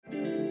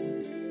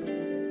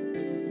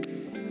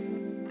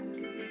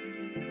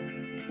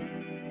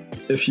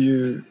if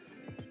you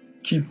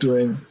keep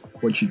doing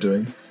what you're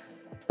doing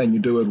and you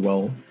do it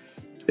well,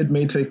 it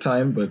may take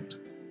time, but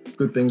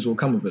good things will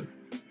come of it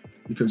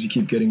because you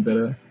keep getting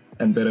better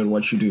and better at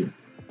what you do.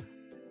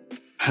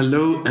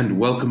 Hello and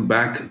welcome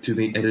back to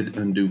the Edit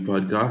Undo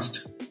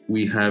podcast.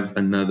 We have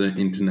another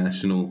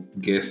international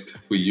guest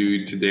for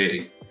you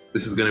today.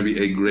 This is going to be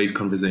a great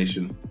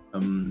conversation.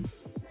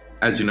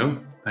 As you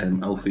know, I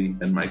am Alfie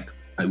and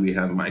we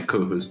have my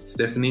co-host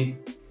Stephanie.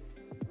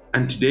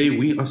 And today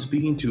we are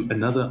speaking to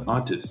another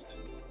artist.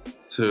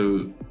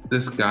 So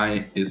this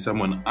guy is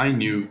someone I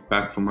knew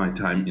back from my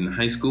time in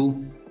high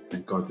school.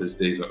 Thank God those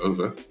days are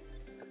over.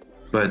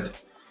 But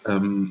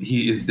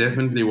he is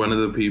definitely one of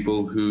the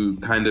people who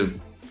kind of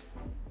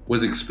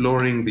was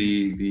exploring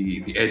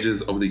the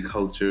edges of the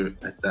culture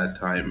at that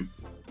time.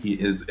 He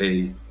is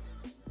a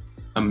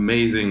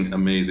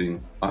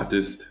amazing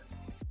artist.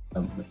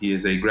 He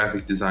is a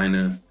graphic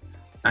designer,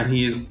 and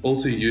he is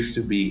also used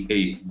to be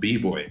a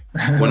b-boy,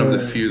 one of the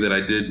few that I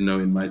did know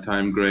in my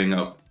time growing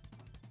up.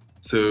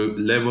 So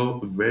Lebo,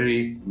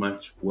 very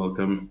much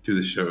welcome to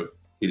the show.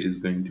 It is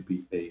going to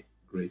be a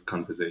great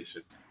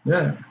conversation.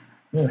 Yeah.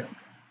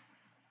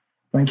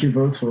 Thank you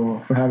both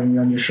for having me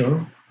on your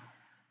show.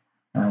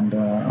 And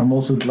I'm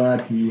also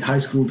glad the high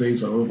school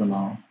days are over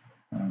now.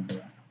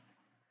 And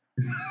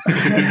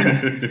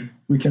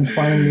we can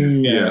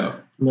finally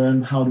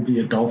learn how to be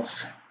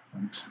adults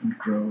and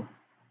grow.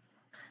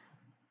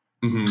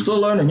 Mm-hmm. Still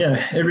learning,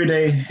 every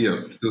day.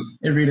 Yeah,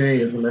 every day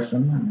is a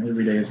lesson and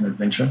every day is an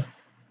adventure.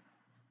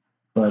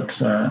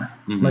 But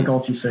like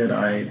Alfie said,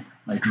 I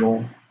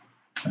draw,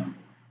 I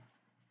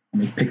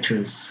make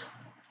pictures.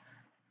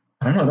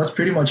 I don't know, that's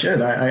pretty much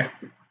it. I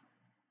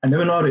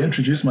never know how to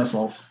introduce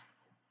myself.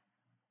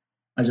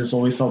 I just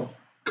always thought.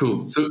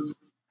 Cool. So.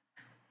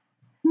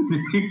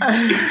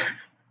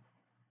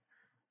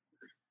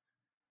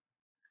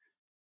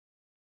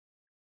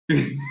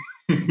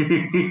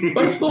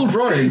 But it's still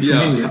drawing.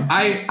 Yeah,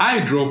 I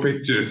draw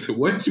pictures.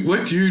 What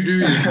you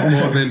do is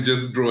more than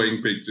just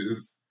drawing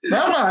pictures.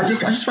 No, I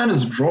just find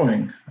it's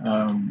drawing.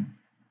 I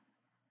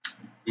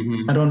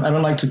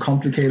don't like to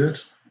complicate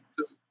it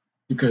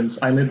because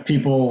I let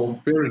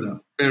people. Fair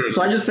enough.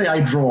 So I just say I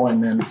draw,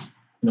 and then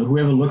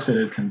whoever looks at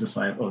it can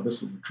decide. Oh,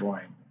 this is a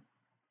drawing.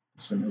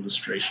 This is an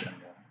illustration.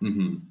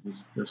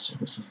 This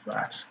is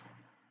that.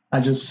 I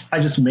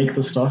just make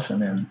the stuff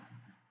and then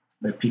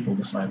let people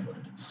decide what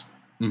it is.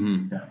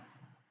 Yeah.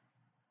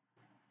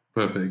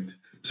 Perfect.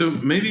 So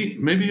maybe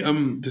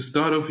to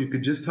start off, you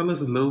could just tell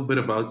us a little bit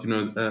about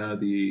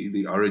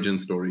the origin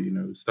story.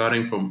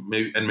 Starting from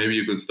maybe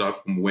you could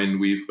start from when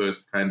we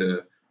first kind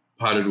of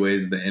parted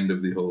ways at the end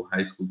of the whole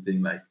high school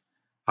thing. Like,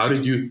 how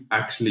did you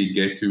actually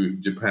get to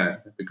Japan?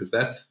 Because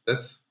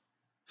that's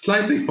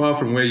slightly far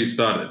from where you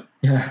started.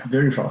 Yeah,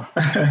 very far.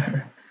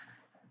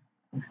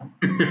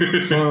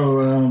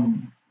 So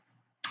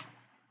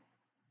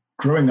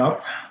growing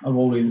up, I've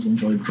always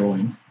enjoyed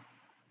drawing,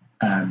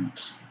 and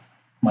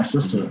my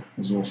sister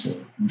has also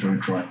enjoyed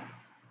drawing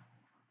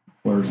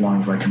for as long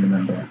as I can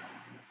remember.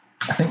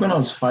 I think when I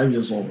was 5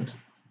 years old,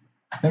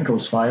 I think I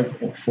was 5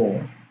 or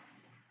 4,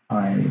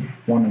 I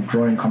won a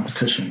drawing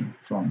competition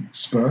from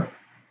Spur,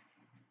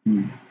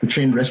 the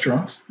chain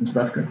restaurant in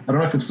South Africa. I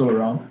don't know if it's still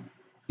around.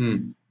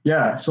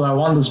 Yeah, so I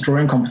won this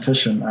drawing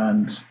competition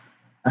and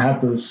I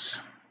had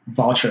this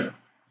voucher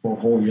for a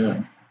whole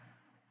year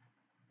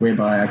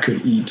whereby I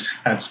could eat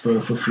at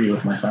Spur for free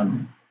with my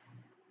family.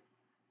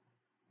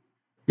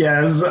 Yeah,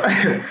 it was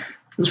a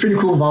pretty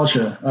cool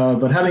voucher.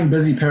 But having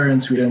busy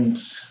parents, we didn't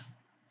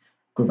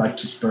go back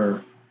to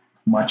Spur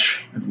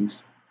much, at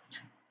least.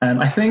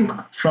 And I think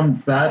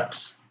from that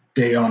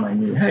day on, I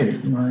knew, hey,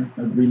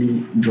 I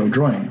really enjoy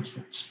drawing.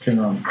 Just playing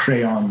around with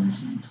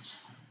crayons and just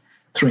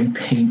throwing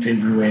paint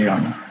everywhere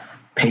on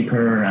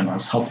paper, and I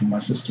was helping my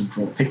sister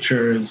draw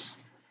pictures.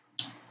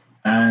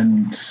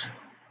 And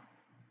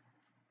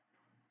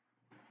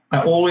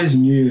I always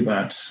knew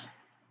that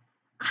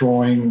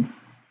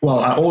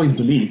I always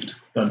believed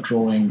that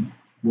drawing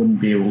wouldn't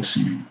be able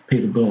to pay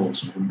the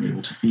bills or wouldn't be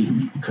able to feed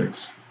me,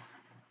 because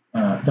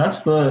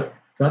that's the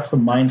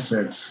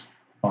mindset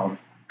of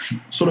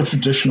sort of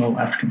traditional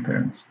African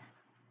parents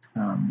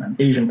and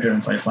Asian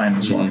parents, I find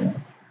as well.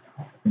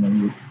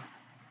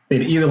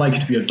 They'd either like you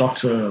to be a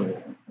doctor or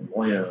a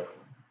lawyer,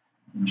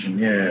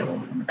 engineer or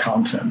an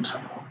accountant,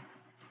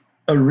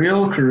 a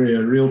real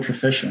career, a real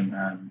profession,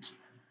 and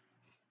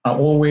I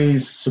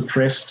always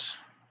suppressed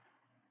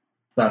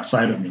that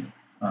side of me,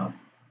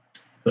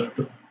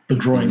 the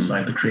drawing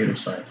side, the creative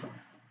side.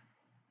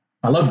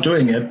 I loved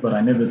doing it, but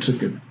I never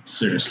took it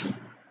seriously.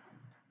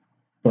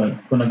 But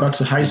when I got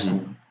to high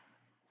school,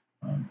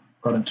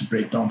 got into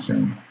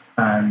breakdancing,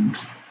 and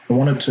I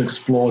wanted to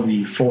explore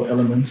the 4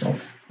 elements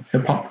of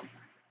hip-hop,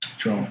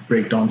 which are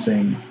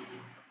breakdancing,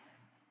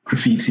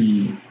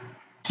 graffiti,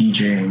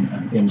 DJing,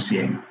 and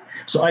MCing.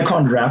 So I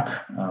can't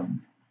rap,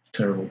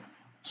 terrible.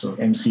 So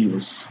MC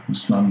was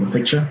not in the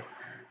picture.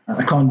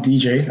 I can't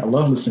DJ. I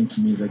love listening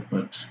to music,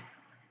 but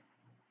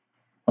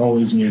I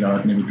always knew that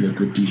I'd never be a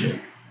good DJ.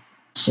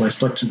 So I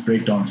stuck to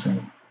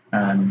breakdancing,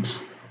 and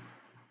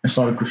I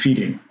started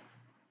graffitiing.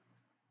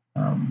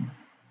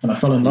 And I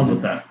fell in love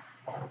with that.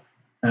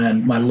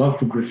 And my love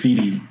for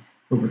graffiti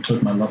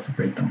overtook my love for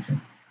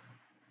breakdancing.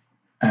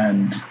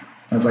 And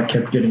as I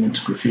kept getting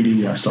into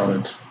graffiti, I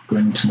started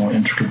going into more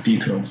intricate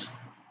details.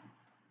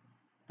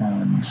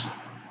 And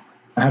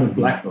I had a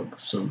black book.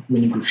 So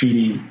when you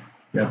graffiti,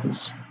 you have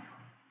this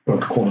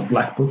book called a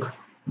black book.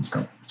 It's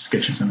got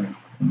sketches in it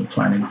and the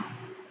planning.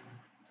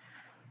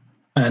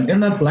 And in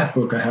that black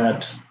book, I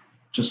had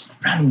just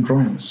random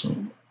drawings. So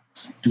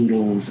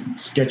doodles and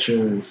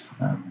sketches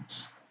and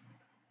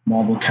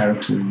marble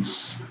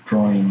characters,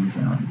 drawings,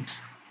 and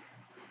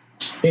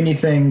just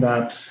anything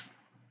that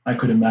I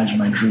could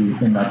imagine I drew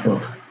in that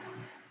book.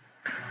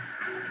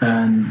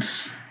 And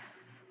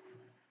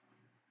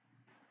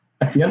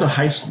at the end of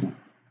high school,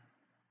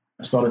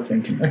 I started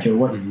thinking, okay,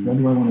 what do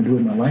I want to do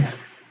with my life?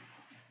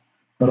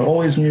 But I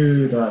always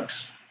knew that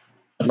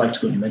I'd like to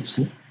go to med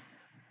school.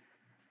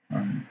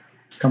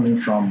 Coming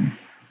from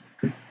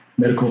a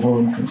medical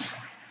home, because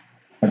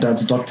my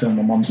dad's a doctor and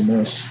my mom's a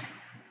nurse.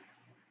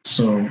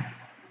 So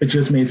it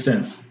just made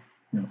sense,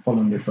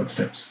 following their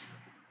footsteps.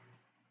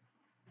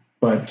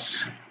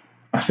 But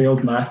I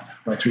failed math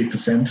by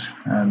 3%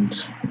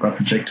 and I got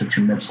rejected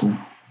from med school.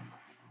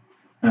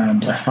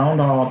 And I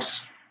found out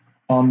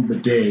on the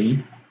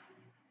day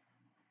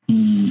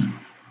the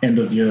end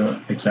of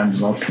year exam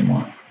results came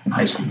out in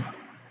high school,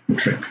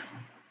 matric,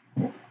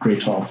 or grade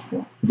 12,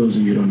 for those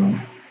of you who don't know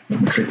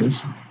what matric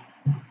is.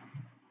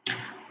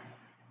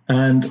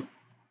 And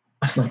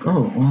I was like,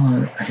 oh,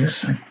 well, I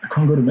guess I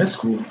can't go to med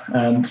school.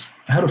 And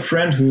I had a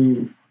friend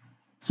who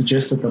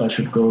suggested that I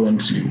should go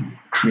into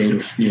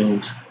creative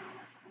field,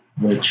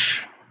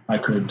 which I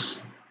could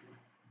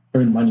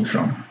earn money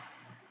from.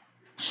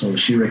 So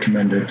she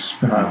recommended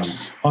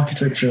perhaps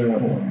architecture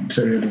or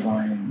interior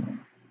design, or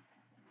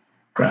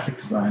graphic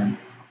design.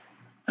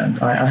 And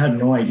I had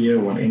no idea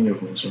what any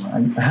of those were.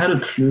 I had a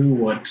clue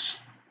what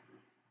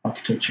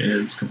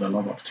architecture is because I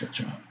love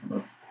architecture. I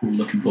love cool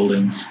looking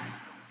buildings.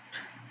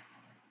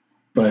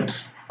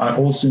 But I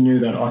also knew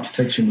that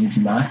architecture needs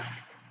math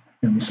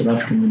in South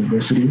African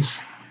universities,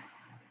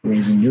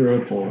 whereas in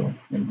Europe or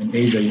in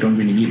Asia, you don't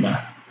really need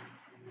math.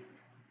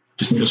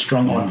 Just need a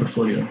strong art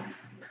portfolio.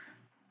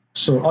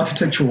 So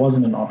architecture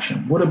wasn't an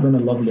option. Would have been a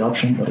lovely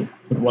option, but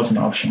it wasn't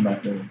an option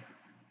that day.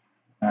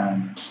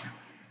 And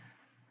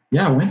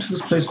yeah, I went to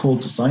this place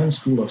called Design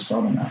School of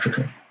Southern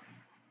Africa.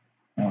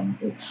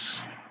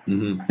 It's,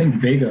 I think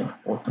Vega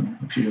bought them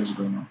a few years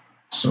ago now.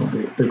 So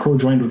they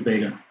co-joined with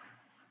Vega.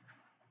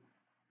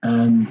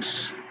 And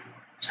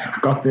I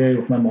got there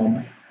with my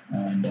mom,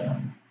 and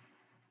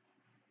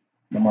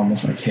my mom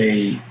was like,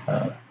 hey,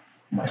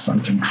 my son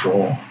can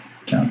draw.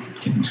 Can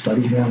he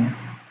study here?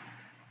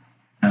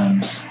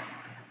 And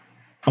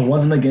I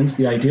wasn't against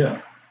the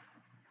idea.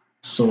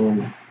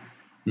 So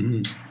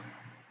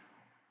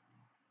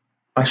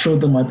I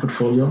showed them my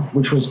portfolio,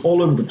 which was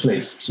all over the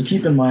place. So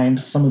keep in mind,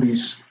 some of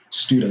these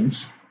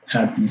students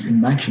had these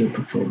immaculate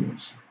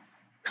portfolios.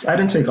 Because I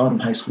didn't take art in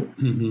high school.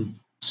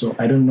 So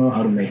I didn't know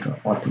how to make an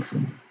art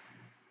portfolio.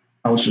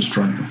 I was just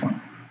drawing for fun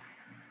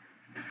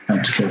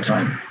and to kill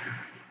time.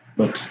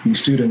 But these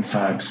students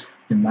had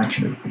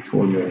immaculate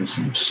portfolios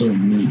and so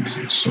neat,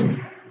 so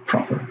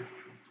proper.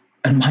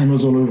 And mine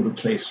was all over the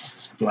place, just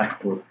this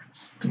black book,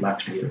 just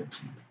dilapidated.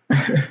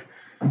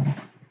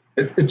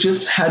 It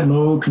just had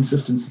no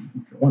consistency.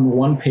 On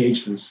one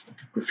page, there's like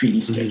a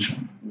graffiti sketch.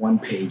 On one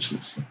page,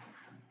 there's like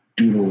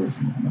doodles.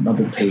 And on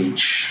another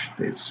page,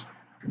 there's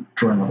a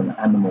drawing of an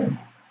animal.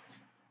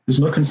 There's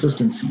no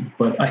consistency.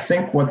 But I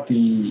think what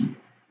the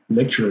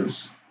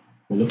lecturers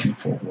were looking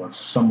for was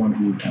someone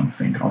who can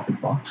think out the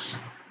box,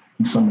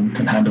 and someone who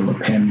can handle a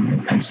pen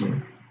and pencil,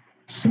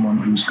 someone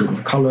who's good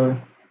with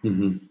color,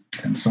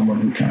 and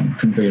someone who can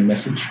convey a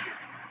message.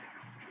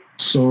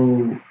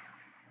 So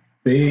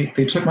they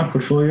took my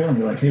portfolio and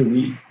they're like, hey,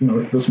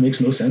 this makes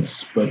no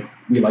sense, but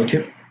we like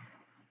it.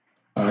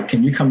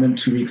 Can you come in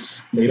 2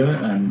 weeks later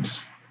and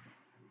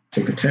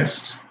take a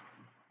test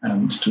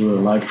and do a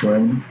live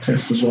drawing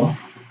test as well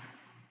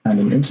and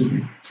an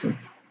interview? It's like,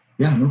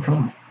 yeah, no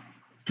problem.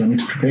 Do I need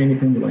to prepare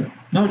anything? They're like,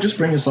 no, just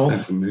bring yourself.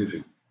 That's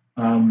amazing.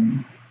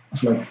 I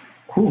was like,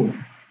 cool.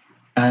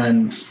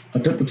 And I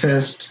did the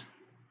test.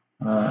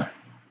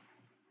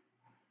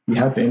 We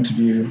had the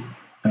interview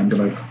and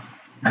they're like,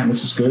 man,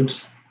 this is good.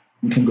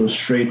 You can go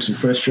straight to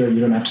first year.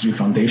 You don't have to do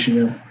foundation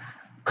year.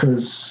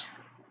 Because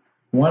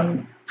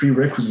one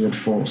prerequisite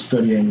for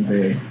studying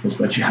there was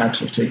that you had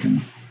to have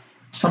taken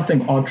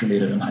something art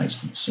related in high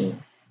school. So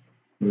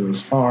it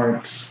was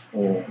art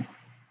or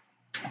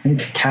I think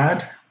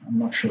CAD. I'm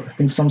not sure. I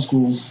think some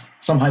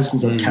high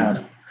schools have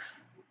CAD.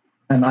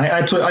 And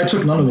I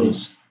took none of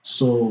those.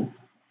 So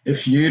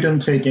if you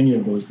didn't take any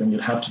of those, then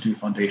you'd have to do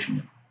foundation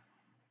year.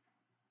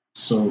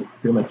 So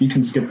they're like, you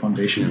can skip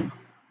foundation year. I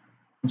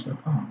was like,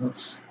 oh,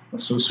 that's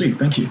so sweet.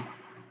 Thank you.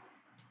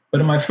 But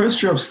in my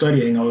first year of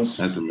studying, I was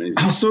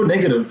so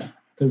negative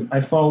because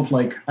I felt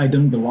like I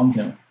didn't belong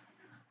here.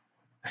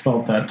 I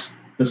felt that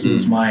this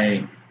is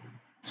my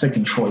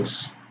second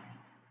choice.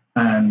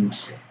 And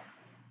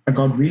I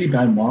got really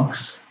bad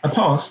marks. I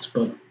passed,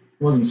 but it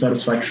wasn't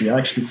satisfactory. I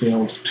actually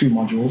failed 2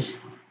 modules.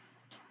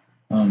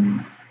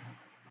 Um,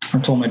 I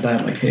told my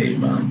dad, like, hey,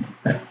 man,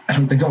 I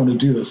don't think I want to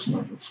do this.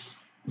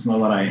 It's not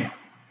what I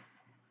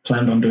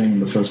planned on doing in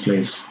the first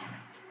place.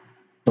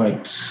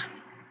 But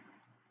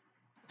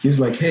he was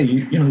like, hey,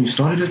 you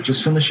started it,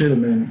 just finish it.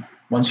 And then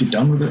once you're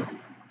done with it,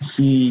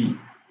 see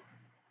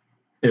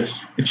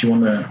if you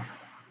want to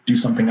do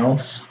something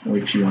else or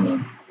if you want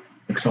to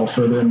excel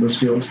further in this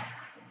field.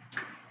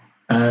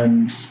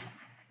 And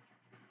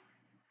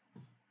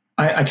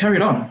I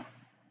carried on.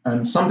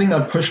 And something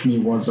that pushed me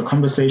was a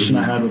conversation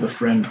I had with a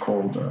friend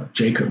called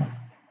Jacob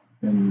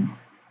in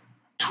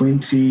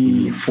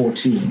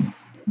 2014,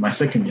 my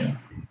second year,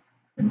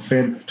 in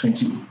Feb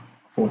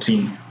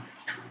 2014.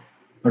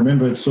 I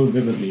remember it so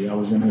vividly. I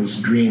was in his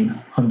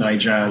green Hyundai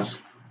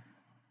Jazz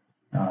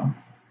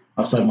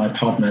outside my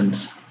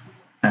apartment,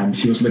 and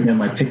he was looking at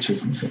my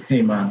pictures and he said,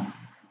 hey man,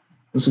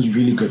 this is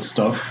really good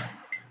stuff.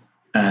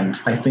 And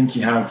I think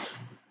you have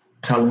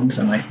talent,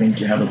 and I think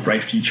you have a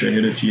bright future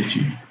ahead of you if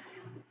you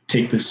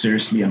take this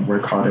seriously and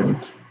work hard at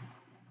it.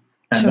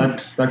 And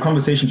that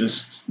conversation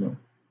just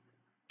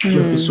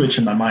flipped the switch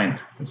in my mind.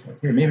 It's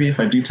like, hey, maybe if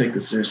I do take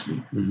this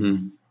seriously,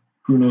 who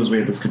knows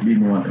where this could lead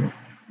me one day.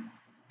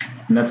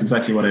 And that's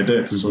exactly what I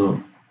did.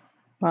 So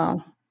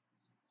wow.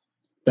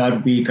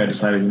 That week I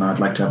decided, I'd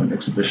like to have an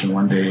exhibition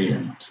one day,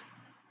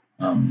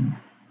 and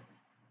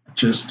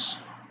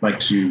just like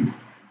to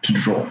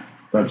draw.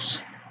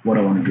 That's what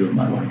I want to do with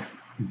my life.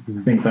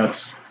 I think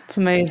it's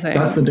amazing.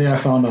 That's the day I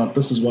found out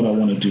this is what I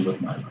want to do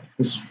with my life.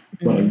 This is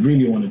what I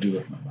really want to do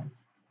with my life.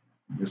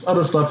 There's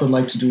other stuff I'd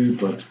like to do,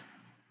 but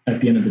at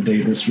the end of the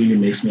day, this really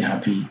makes me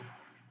happy,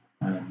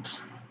 and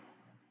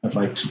I'd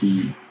like to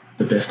be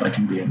the best I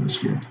can be in this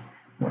field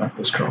or at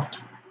this craft.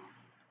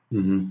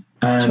 And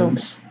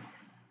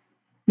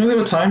there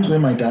were times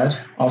when my dad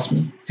asked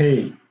me,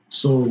 hey,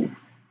 so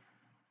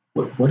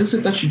what is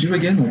it that you do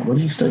again? Like, what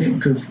are you studying?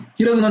 Because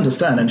he doesn't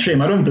understand, and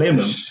shame, I don't blame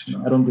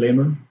him. I don't blame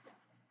him.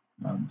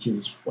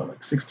 He's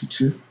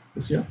 62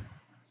 this year,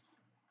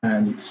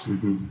 and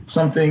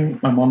something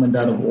my mom and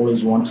dad have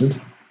always wanted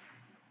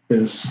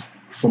is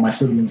for my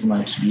siblings and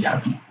I to be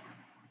happy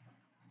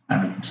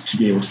and to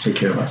be able to take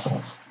care of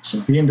ourselves.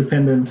 So be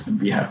independent and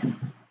be happy.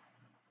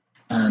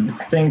 And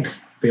I think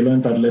they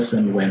learned that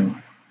lesson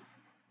when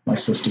my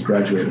sister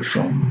graduated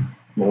from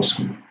law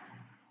school,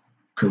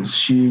 because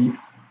she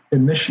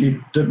initially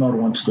did not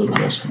want to go to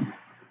law school.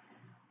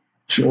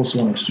 She also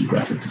wanted to do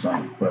graphic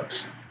design,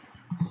 but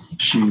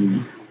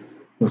she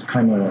was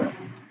kind of,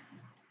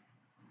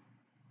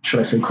 should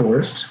I say,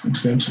 coerced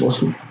into going to law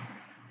school.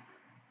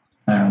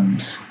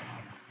 And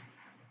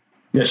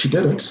yeah, she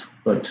did it,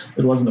 but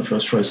it wasn't her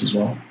first choice as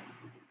well.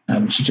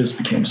 And she just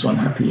became so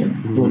unhappy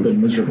and a little bit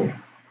miserable.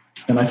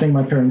 And I think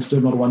my parents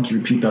did not want to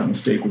repeat that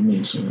mistake with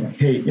me. So they're like,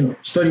 hey,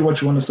 study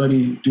what you want to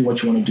study, do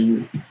what you want to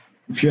do.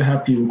 If you're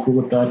happy, we're cool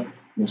with that.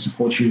 We'll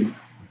support you.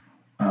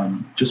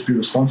 Just be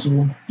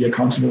responsible, be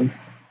accountable,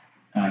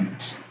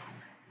 and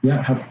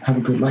yeah, have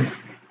a good life.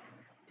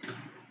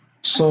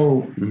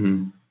 So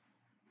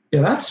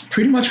yeah, that's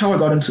pretty much how I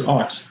got into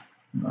art.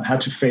 I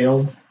had to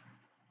fail.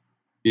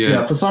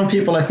 Yeah, for some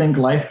people, I think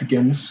life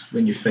begins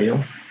when you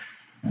fail.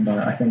 And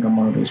I think I'm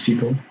one of those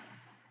people.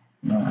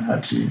 I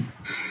had to,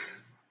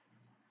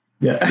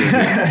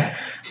 I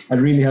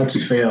really had to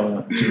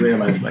fail to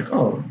realize, like,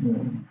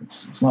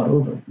 it's not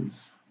over.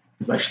 There's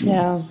actually,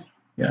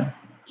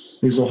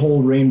 there's a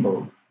whole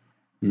rainbow,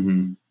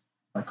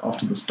 like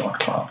after this dark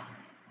cloud.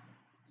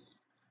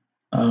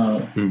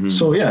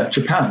 So yeah,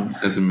 Japan.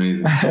 That's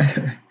amazing.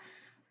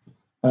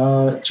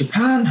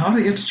 Japan, how did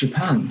I get to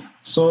Japan?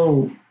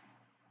 So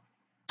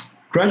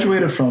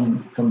graduated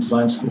from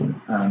design school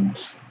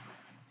and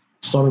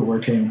started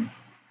working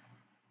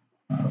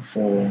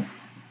for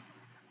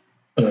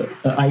an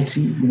IT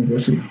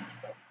university.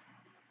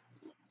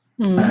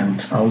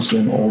 And I was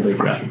doing all the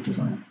graphic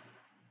design,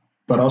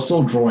 but I was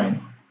still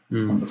drawing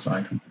on the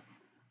side.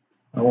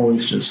 I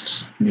always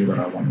just knew that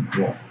I wanted to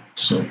draw.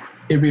 So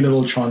every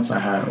little chance I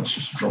had, I was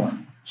just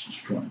drawing.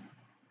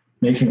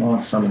 Making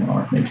art, selling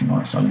art, making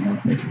art, selling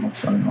art, making art,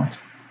 selling art.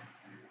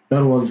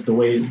 That was the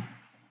way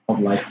of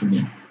life for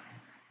me.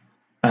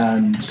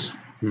 And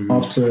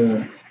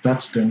after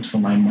that stint for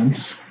 9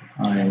 months,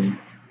 I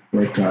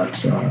worked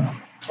at a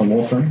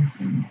law firm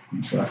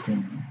in South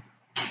Africa,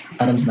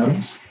 Adams &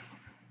 Adams.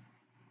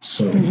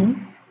 So,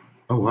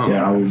 oh wow,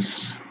 yeah, I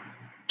was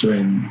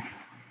doing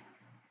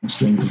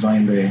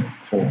design there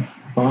for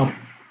about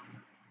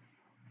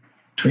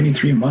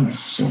 23 months,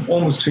 so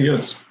almost 2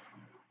 years.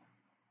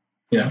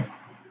 Yeah.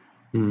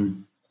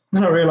 Then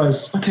I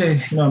realized,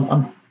 okay,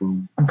 I'm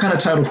kind of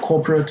tired of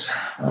corporate.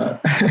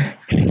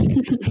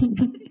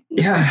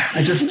 Yeah,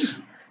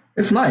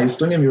 it's nice.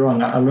 Don't get me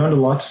wrong. I learned a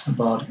lot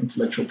about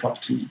intellectual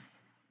property.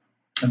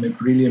 I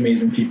met really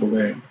amazing people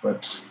there,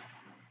 but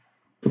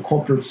the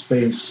corporate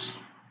space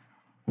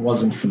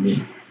wasn't for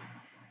me.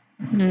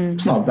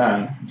 It's not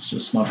bad. It's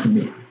just not for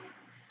me.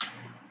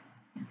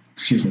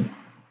 Excuse me.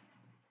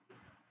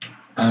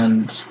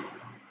 And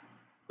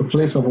the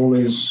place I've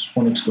always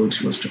wanted to go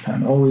to was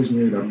Japan. I always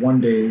knew that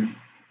one day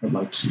I'd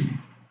like to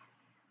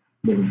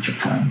live in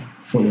Japan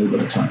for a little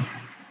bit of time.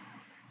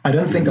 I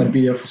don't think I'd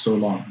be here for so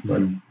long,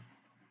 but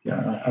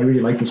yeah, I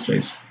really like this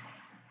place.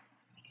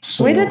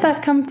 So, where did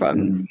that come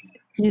from?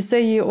 You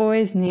say you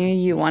always knew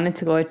you wanted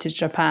to go to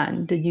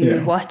Japan. Did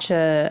you watch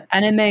a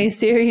anime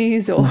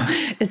series, or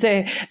is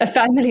there a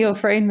family or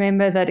friend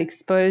member that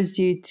exposed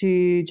you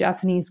to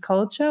Japanese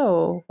culture,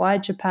 or why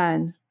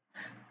Japan?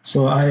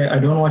 So I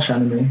don't watch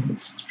anime.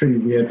 It's pretty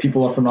weird.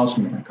 People often ask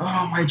me like,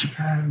 "Oh, why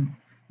Japan?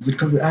 Is it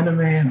because of anime?"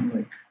 And I'm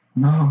like,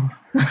 "No,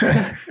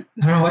 I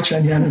don't watch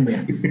any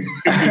anime."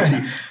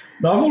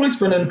 No, I've always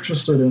been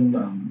interested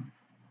in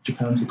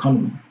Japan's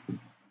economy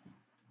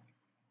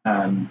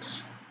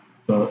and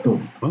the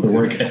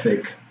work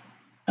ethic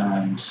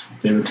and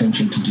their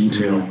attention to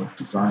detail with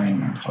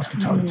design and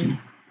hospitality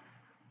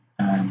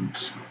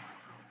and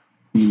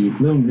the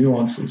little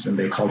nuances in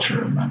their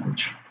culture and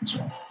language as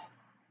well.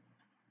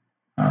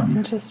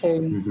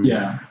 Interesting.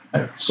 Yeah.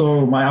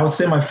 So I would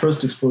say my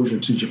first exposure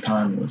to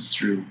Japan was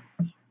through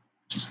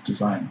just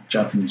design,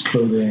 Japanese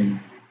clothing,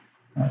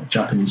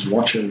 Japanese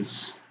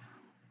watches,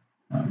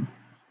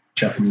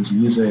 Japanese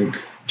music,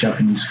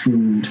 Japanese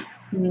food,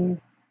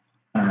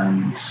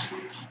 and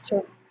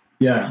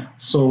yeah.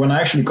 So when I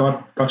actually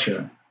got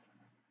here,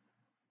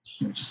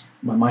 just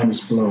my mind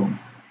was blown.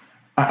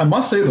 I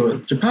must say though,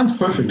 Japan's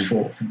perfect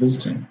for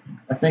visiting.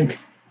 I think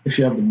if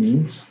you have the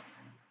means,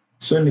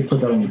 certainly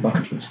put that on your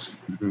bucket list.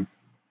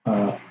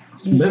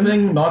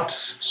 Living, not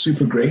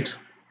super great.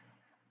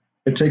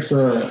 It takes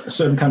a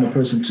certain kind of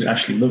person to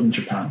actually live in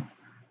Japan.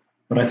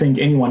 But I think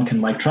anyone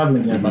can like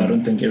traveling here, but I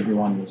don't think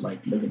everyone would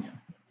like living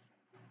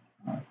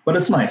here. But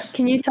it's nice.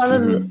 Can you tell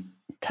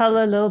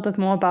a little bit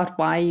more about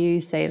why you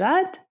say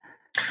that?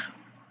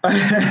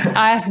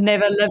 I've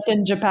never lived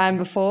in Japan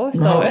before,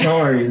 so no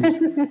worries.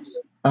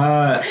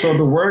 So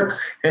the work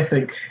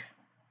ethic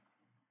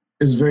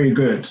is very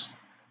good,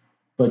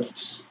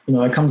 but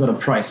it comes at a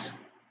price.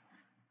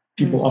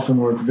 People often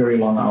work very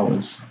long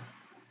hours,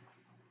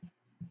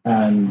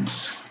 and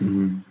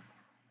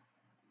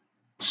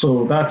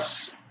so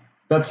that's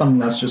something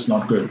that's just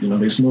not good.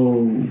 There's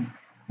no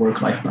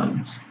work-life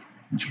balance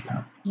in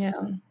Japan. Yeah.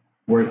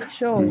 Work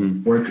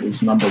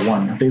is number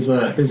one. There's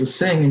a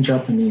saying in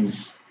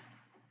Japanese.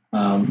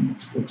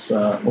 It's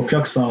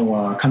 "Okyaku-san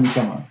wa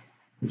kami-sama,"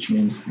 which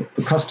means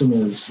the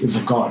customer is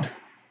a god.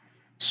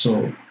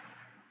 So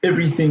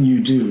everything you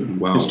do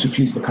is to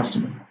please the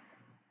customer.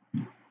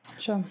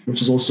 Sure.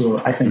 Which is also,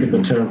 I think, a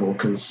bit terrible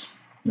because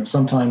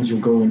sometimes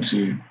you'll go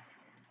into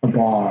a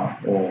bar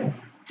or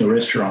a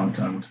restaurant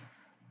and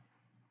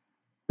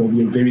there'll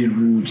be a very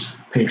rude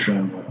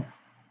patron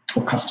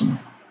or customer,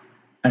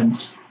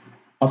 and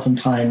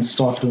oftentimes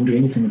staff don't do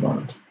anything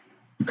about it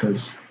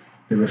because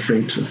they're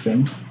afraid to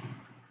offend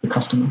the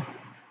customer,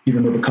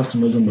 even though the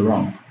customer is in the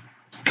wrong,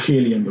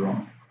 clearly in the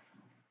wrong.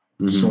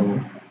 So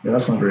yeah,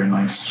 that's not very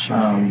nice.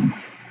 Sure.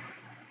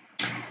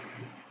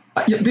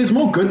 There's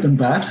more good than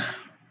bad,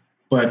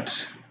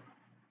 but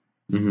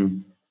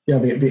yeah,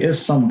 there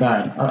is some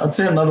bad. I'd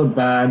say another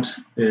bad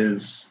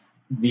is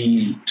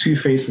the two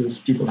faces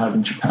people have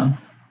in Japan.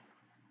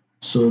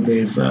 So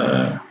there's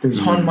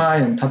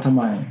honmai and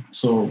tatamai.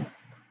 So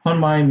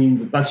honmai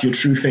means that's your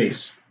true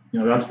face.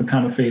 That's the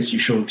kind of face you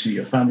show to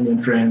your family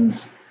and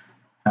friends,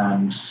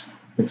 and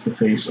it's the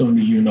face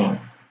only you know.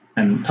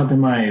 And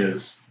tatamai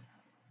is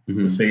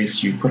the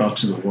face you put out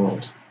to the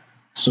world.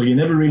 So you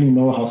never really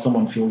know how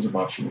someone feels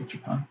about you in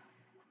Japan,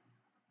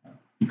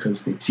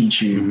 because they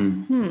teach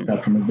you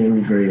that from a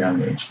very, very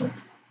young age. Like,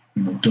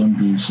 don't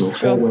be so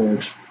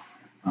forward,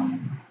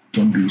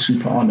 don't be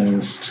super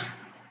honest.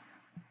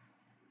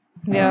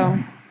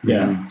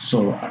 Yeah.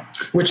 So,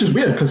 which is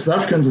weird because the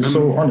Africans are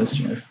so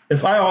honest.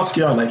 If I ask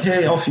you out, like,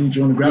 "Hey, Alfie, do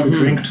you want to grab a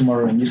drink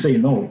tomorrow?" and you say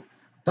no,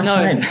 that's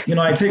fine.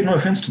 I take no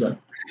offense to that.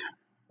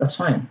 That's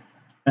fine.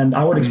 And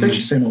I would expect you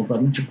to say no, but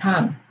in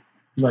Japan,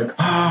 you're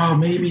like,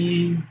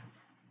 maybe,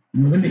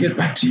 let me get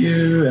back to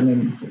you. And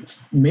then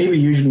maybe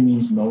usually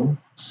means no.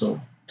 So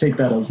take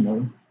that as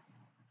no.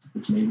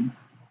 It's maybe.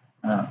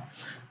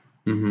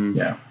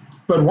 Yeah.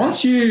 But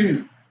once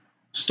you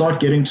start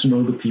getting to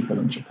know the people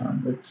in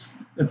Japan,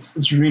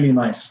 it's really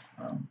nice.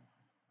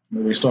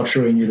 They start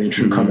showing you their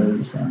true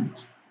colors and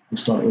they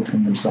start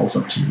opening themselves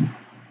up to you.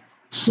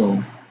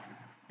 So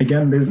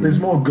again, there's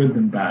more good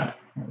than bad,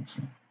 I would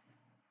say.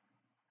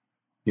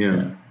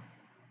 Yeah.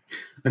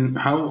 And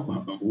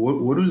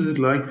what was it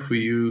like for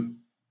you?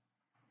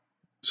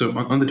 So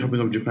on the topic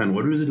of Japan,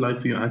 what was it like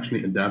for you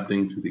actually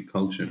adapting to the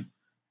culture?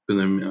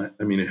 Because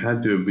I mean, it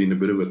had to have been a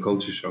bit of a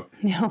culture shock.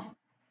 Yeah.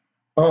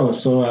 Oh,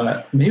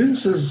 so maybe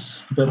this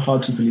is a bit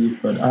hard to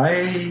believe, but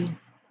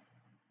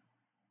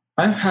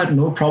I've had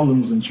no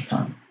problems in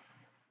Japan.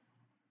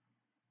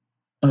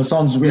 And it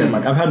sounds weird,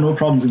 like I've had no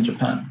problems in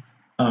Japan.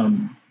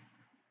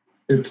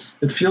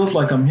 It feels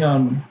like I'm here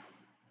on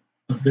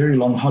a very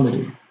long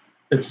holiday.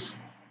 It's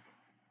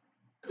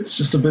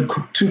just a bit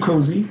too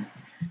cozy.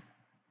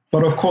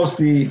 But of course,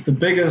 the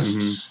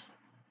biggest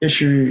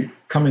issue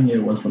coming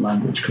here was the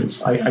language,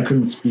 because I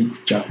couldn't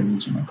speak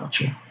Japanese when I got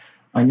here.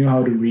 I knew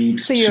how to read.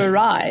 So you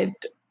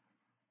arrived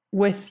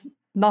with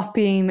not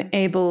being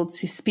able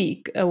to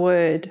speak a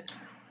word.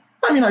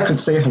 I mean, I could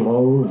say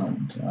hello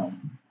and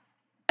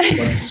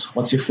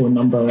what's your phone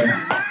number?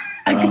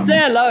 I could say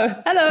hello.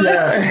 Hello.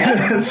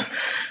 Yeah.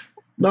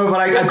 No, but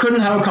I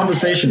couldn't have a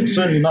conversation.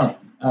 Certainly not.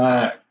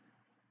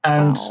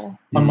 And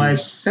on my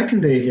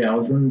second day here, I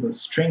was in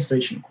this train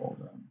station called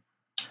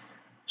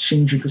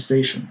Shinjuku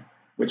Station,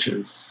 which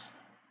is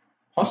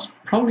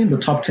probably in the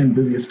top 10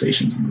 busiest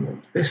stations in the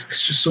world. There's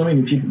just so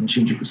many people in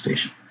Shinjuku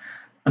Station.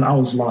 And I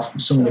was lost.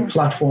 There's so many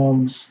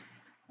platforms.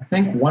 I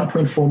think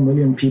 1.4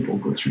 million people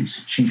go through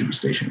Shinjuku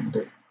Station in a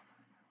day,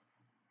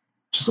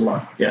 which is a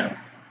lot. Yeah.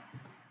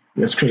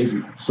 That's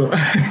crazy. So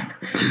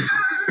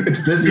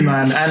it's busy,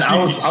 man. And I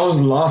was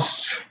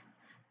lost.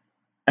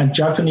 And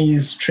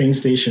Japanese train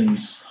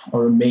stations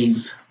are a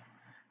maze.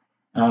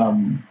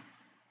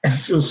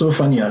 It was so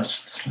funny. I was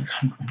just like,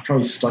 I'm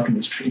probably stuck in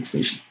this train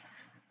station.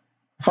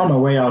 I found my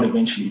way out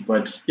eventually,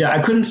 but yeah,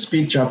 I couldn't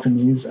speak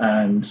Japanese,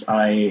 and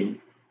I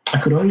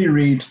could only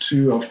read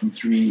 2 of the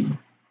 3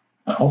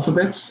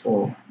 alphabets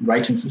or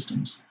writing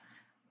systems.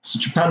 So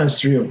Japan has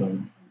 3 of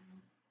them,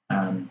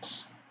 and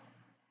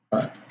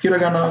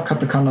hiragana,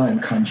 katakana,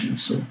 and kanji.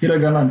 So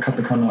hiragana and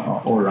katakana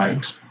are all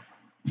right.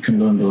 You can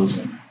learn those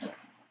in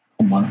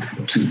a month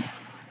or 2.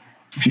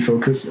 If you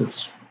focus,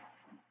 it's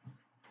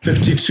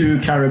 52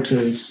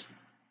 characters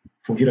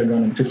for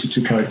hiragana and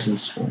 52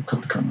 characters for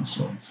katakana.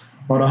 So it's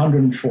about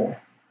 104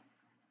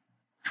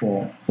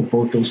 for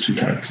both those 2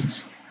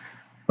 characters.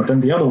 But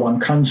then the other one,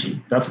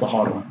 kanji, that's the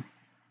hard one.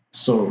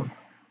 So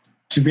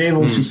to be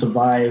able to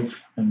survive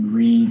and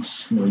read,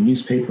 a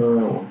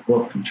newspaper or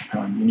book in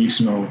Japan, you need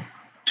to know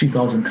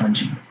 2,000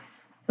 kanji.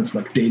 That's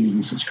like daily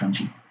usage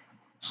kanji.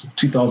 So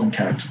 2,000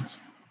 characters.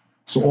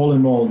 So all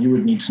in all, you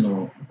would need to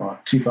know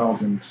about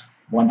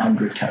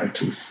 2,100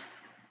 characters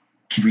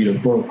to read a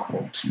book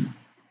or to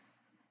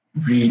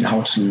read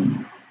how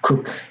to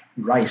cook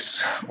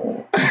rice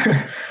or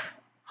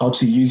how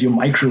to use your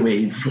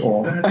microwave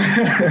or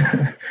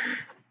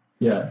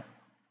yeah.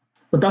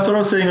 But that's what I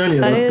was saying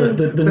earlier.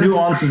 The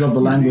nuances of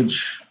the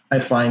language I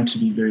find to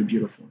be very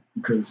beautiful,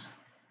 because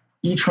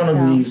each one of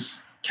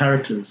these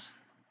characters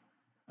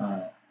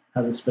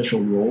has a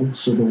special role.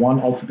 So the one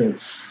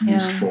alphabet's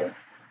used for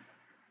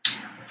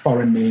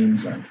foreign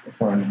names and for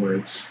foreign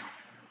words.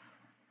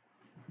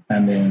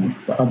 And then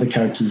the other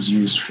characters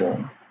used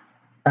for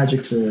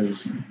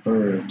adjectives and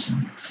verbs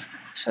and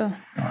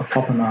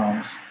proper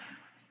nouns.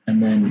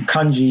 And then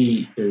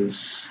kanji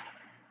is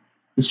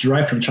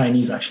derived from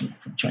Chinese, actually,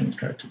 from Chinese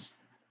characters.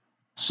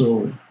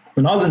 So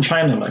when I was in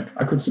China,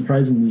 I could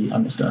surprisingly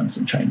understand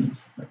some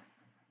Chinese.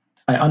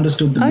 I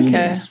understood the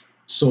meanings.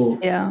 So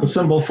the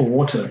symbol for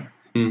water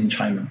in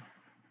China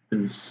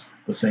is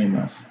the same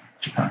as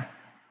Japan,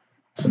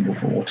 symbol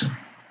for water.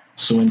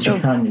 So in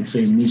Japan, you'd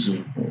say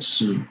mizu or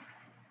su.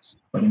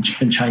 But in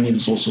Chinese,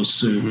 it's also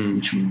su,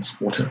 which means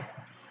water.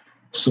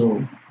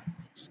 So,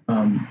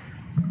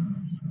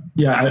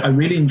 I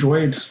really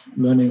enjoyed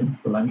learning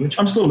the language.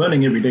 I'm still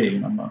learning every day.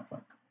 I'm not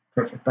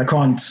perfect. I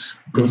can't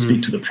go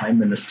speak to the prime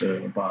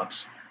minister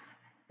about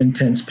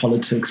intense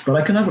politics, but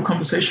I can have a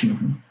conversation with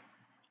him,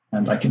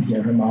 and I can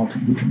hear him out,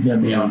 and he can hear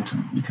me out,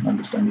 and we can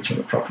understand each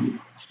other properly.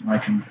 And I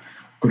can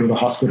go to the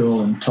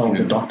hospital and tell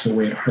the doctor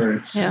where it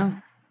hurts. Yeah.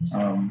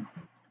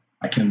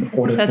 I can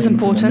order things in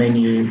the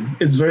menu.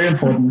 It's very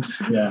important.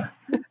 Yeah.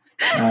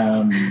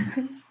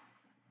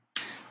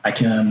 I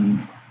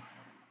can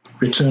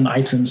return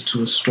items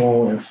to a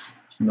store if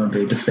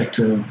they're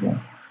defective.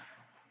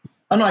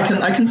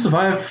 I can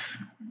survive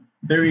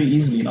very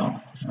easily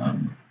now. I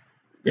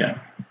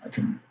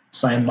can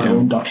sign my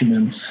own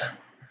documents. I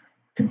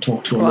can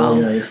talk to a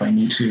lawyer if I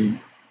need to.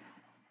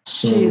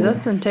 So, geez,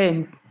 that's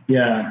intense.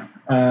 Yeah.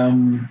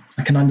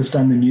 I can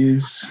understand the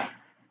news.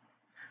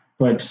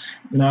 But,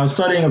 I was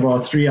studying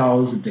about 3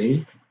 hours a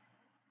day.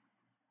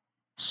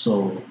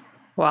 So.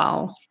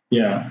 Wow.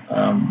 Yeah.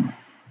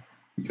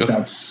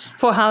 That's.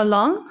 For how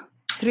long?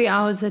 3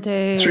 hours a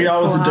day. 3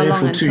 hours a day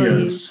for 2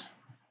 years.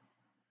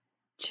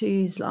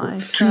 Jeez, like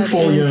 2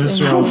 full years,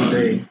 3 hours a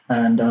day.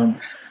 And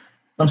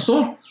I'm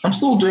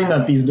still doing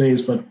that these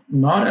days, but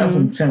not as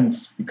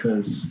intense,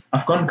 because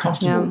I've gotten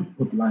comfortable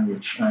with the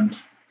language. And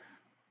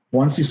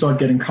once you start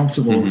getting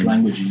comfortable with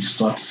language, you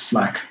start to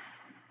slack.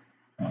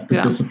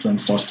 The discipline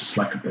starts to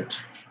slack a bit.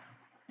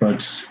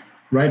 But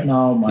right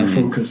now, my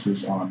focus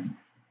is on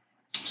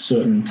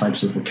certain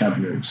types of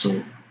vocabulary.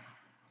 So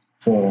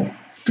for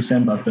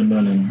December, I've been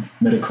learning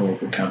medical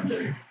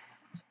vocabulary.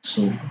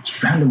 So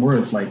it's random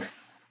words like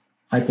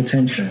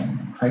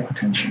hypertension.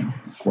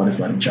 What is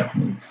that in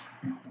Japanese?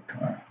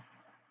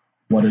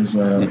 What is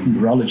a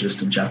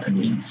neurologist in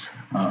Japanese?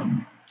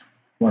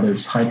 What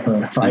is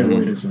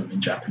hyperthyroidism in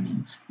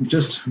Japanese?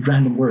 Just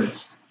random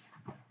words.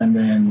 And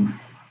then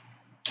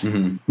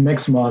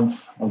next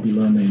month, I'll be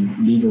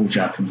learning legal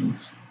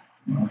Japanese.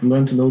 I've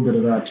learned a little bit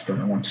of that, but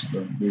I want to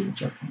learn legal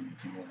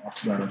Japanese. And then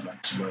after that, I'd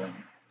like to learn.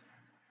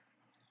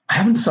 I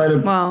haven't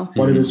decided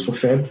what it is for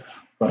Feb,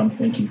 but I'm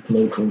thinking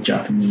local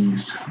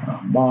Japanese,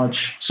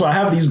 March. So I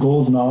have these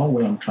goals now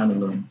where I'm trying to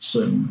learn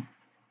certain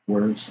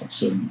words of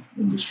certain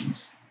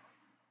industries.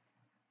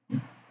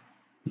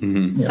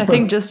 Mm-hmm. I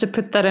think just to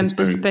put that in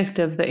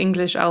perspective, the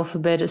English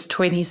alphabet is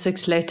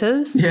 26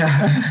 letters.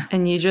 Yeah.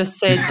 And you just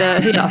said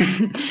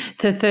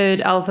the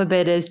third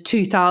alphabet is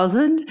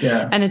 2000.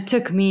 Yeah. And it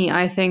took me,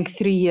 I think,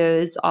 3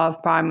 years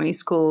of primary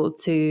school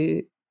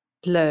to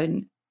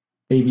learn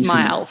ABC.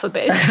 My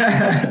alphabet.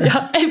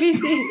 Yeah,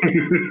 ABC.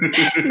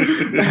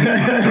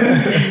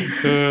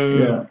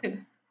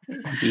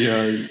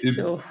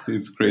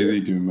 It's crazy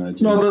to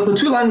imagine. No, the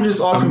two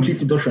languages are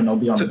completely different, I'll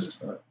be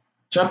honest.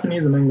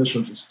 Japanese and English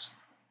are just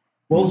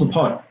worlds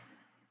apart.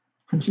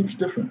 Completely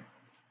different.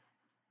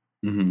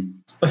 Mm-hmm.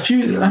 A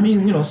few, I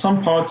mean,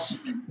 some parts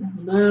a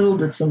little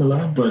bit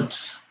similar,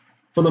 but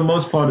for the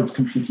most part, it's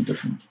completely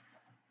different.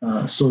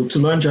 So to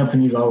learn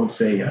Japanese, I would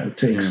say it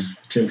takes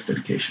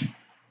dedication.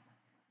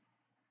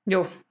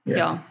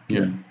 Yeah.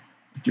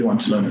 If you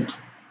want to learn it.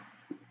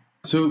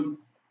 So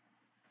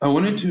I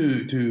wanted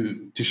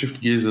to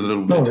shift gears a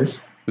little bit. No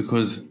worries.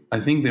 Because I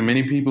think there are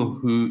many people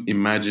who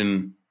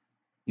imagine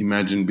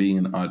being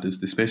an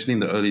artist, especially in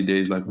the early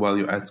days, like while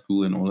you're at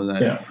school and all of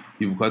that. Yeah.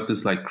 You've got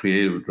this like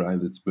creative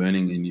drive that's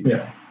burning in you.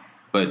 Yeah.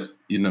 But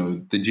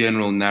the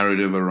general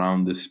narrative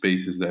around this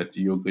space is that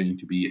you're going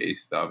to be a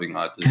starving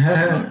artist.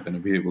 You're not going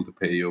to be able to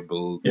pay your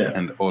bills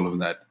and all of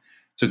that.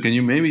 So can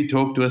you maybe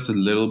talk to us a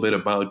little bit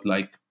about,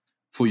 like,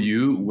 for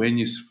you, when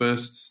you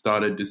first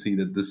started to see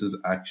that this is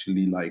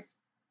actually like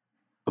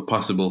a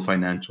possible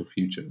financial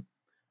future?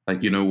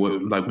 Like,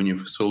 like when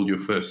you sold your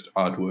first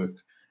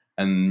artwork,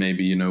 and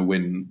maybe,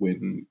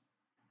 when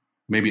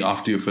maybe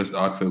after your first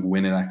artwork,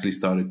 when it actually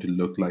started to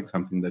look like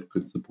something that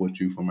could support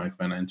you from a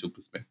financial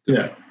perspective.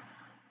 Yeah.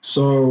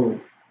 So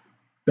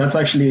that's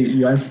actually,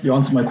 you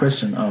answered my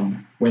question.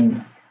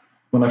 When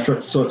I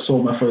first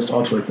sold my first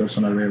artwork, that's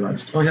when I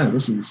realized, oh yeah,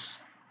 this is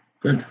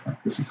good.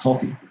 This is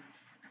healthy.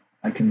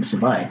 I can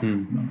survive.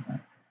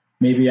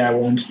 Maybe I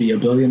won't be a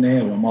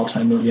billionaire or a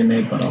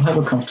multi-millionaire, but I'll have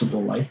a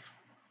comfortable life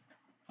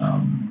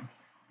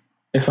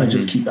if I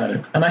just keep at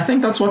it. And I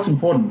think that's what's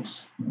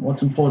important.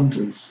 What's important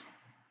is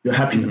your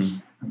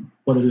happiness and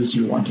what it is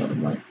you want out of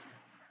life.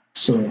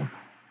 So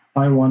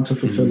I want a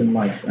fulfilling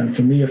life. And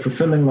for me, a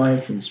fulfilling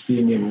life is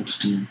being able to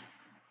do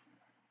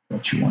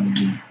what you want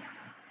to do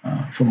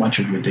for much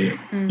of your day,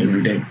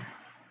 every day.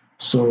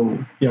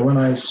 So yeah, when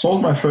I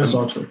sold my first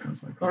artwork, I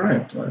was like, all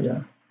right,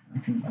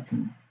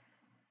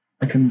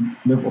 I can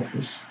live off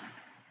this.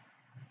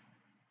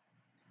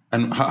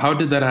 And how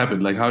did that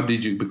happen? Like, how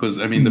did you? Because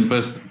I mean, the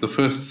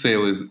first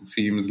sale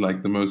seems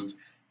like the most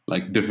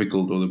like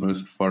difficult or the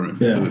most foreign.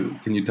 Yeah. So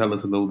can you tell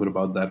us a little bit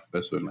about that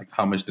first one? Like,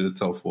 how much did it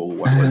sell for?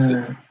 What was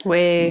it?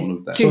 Where? All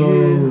of that.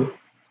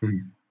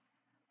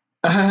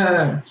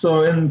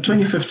 So in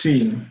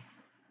 2015,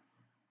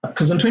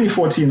 because in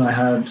 2014 I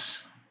had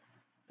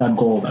that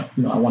goal that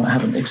I want to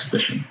have an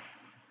exhibition,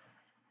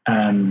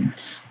 and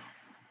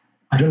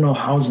I don't know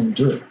how I was going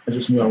to do it. I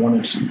just knew I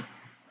wanted to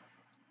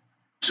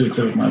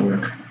exhibit my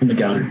work in the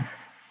gallery.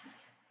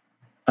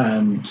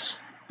 And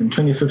in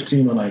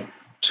 2015, when I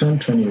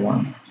turned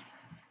 21,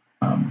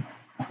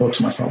 I thought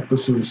to myself,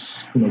 this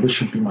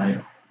should be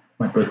my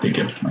birthday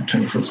gift, my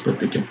 21st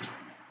birthday gift,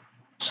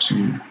 is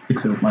to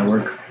exhibit my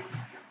work.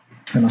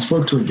 And I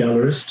spoke to a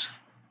gallerist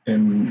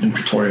in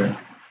Pretoria,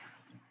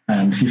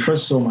 and he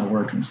first saw my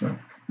work and said,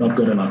 not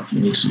good enough,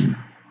 you need to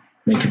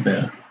make it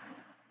better.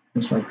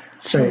 It's like,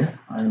 okay,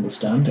 I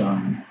understand.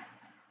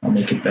 I'll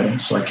make it better.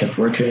 So I kept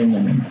working,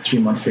 and then 3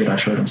 months later, I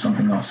showed him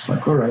something else. It's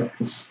like, all right,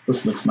 this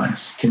looks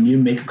nice. Can you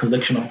make a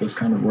collection of this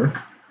kind of work?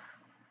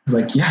 He's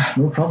like, yeah,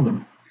 no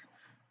problem.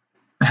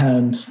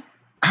 And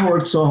I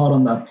worked so hard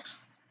on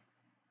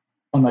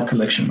that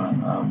collection,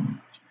 man.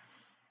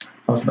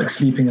 I was like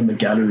sleeping in the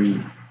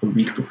gallery a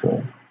week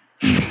before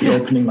the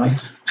opening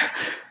night.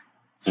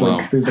 It's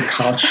like there's a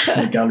couch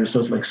in the gallery, so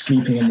it's like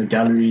sleeping in the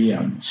gallery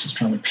and just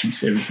trying to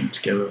piece everything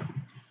together.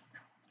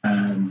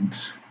 And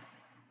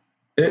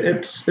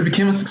it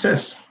became a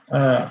success.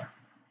 I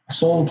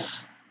sold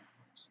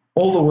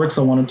all the works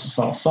I wanted to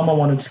sell. Some I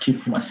wanted to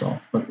keep for myself,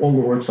 but all the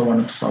works I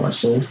wanted to sell, I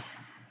sold.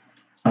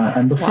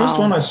 And the first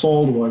one I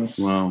sold was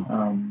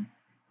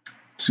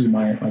to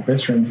my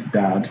best friend's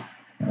dad.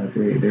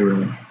 They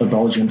were a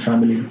Belgian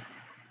family,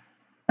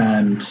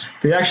 and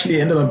they actually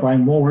ended up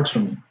buying more works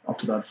from me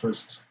after that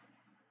first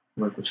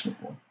work which they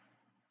bought.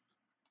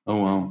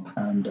 Oh wow!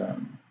 And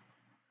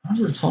how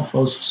did it sell? I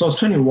was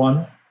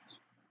 21.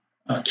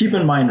 Keep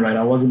in mind, right?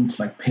 I wasn't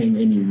like paying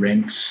any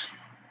rent.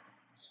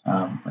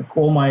 Like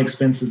all my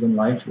expenses in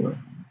life were.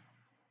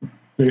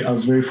 I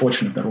was very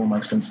fortunate that all my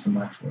expenses in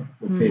life were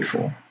paid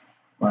for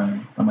by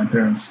my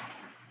parents.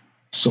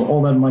 So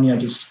all that money I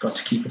just got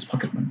to keep as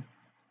pocket money.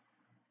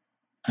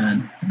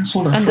 And I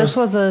sold that. And this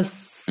was a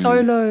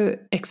solo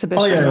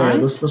exhibition, right?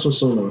 Yeah. This was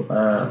solo.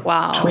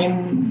 Wow.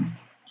 21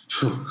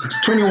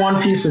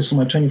 pieces for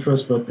my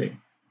 21st birthday.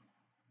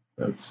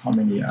 That's how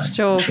many I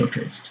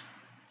showcased.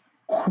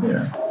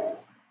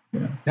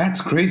 Yeah.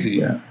 That's crazy.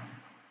 Yeah.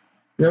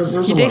 there's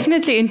You're a lot.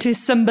 definitely into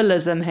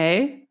symbolism,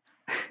 hey?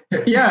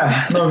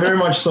 Yeah, no, very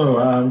much so.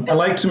 I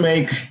like to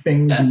make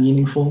things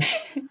meaningful.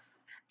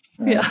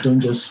 Yeah. Don't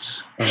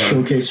just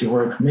showcase your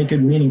work. Make it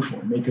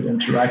meaningful. Make it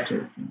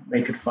interactive.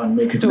 Make it fun.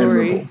 Make it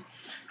memorable.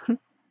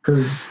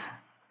 Because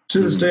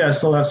to this day, I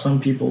still have some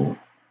people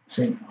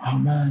saying, "Oh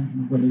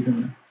man, when are you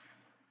gonna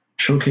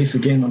showcase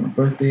again on a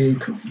birthday?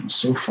 Because it was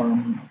so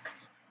fun, like,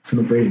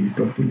 celebrating your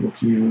birthday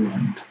with you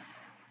and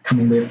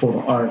coming there for the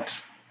art."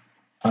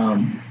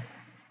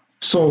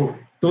 So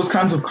those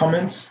kinds of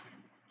comments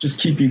just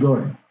keep you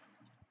going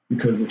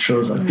because it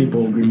shows that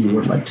people really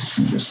would like to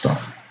see your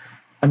stuff.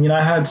 I mean,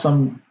 I had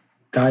some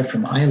guy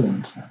from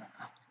Ireland,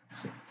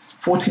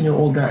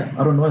 14-year-old guy.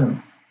 I don't know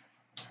him.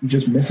 He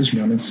just messaged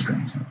me on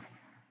Instagram. So,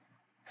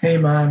 "Hey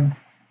man,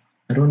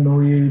 I don't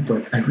know you,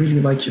 but I really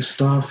like your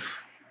stuff.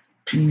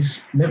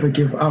 Please never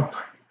give up.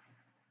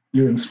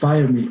 You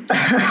inspire me."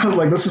 I was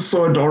like, this is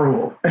so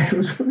adorable.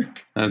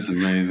 That's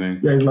amazing.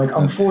 Yeah, he's like,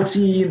 "I'm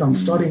 14, I'm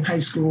starting high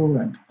school,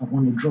 and I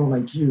want to draw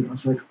like you." I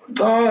was like,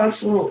 oh, that's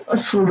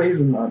so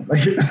amazing, man.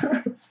 Like,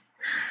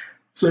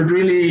 so it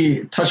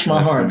really touched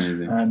my heart.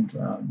 Amazing. And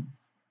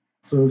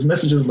so it's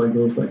messages like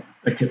those that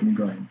kept me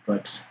going.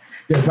 But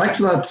yeah, back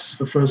to that,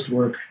 the first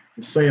work,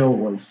 the sale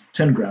was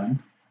 10 grand.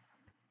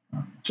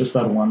 Just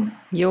that one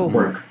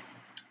work.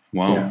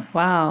 Wow. Yeah.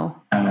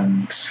 Wow.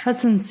 And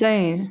that's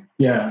insane.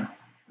 Yeah.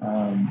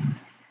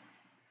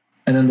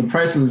 And then the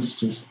prices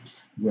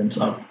just went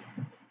up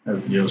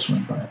as the years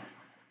went by.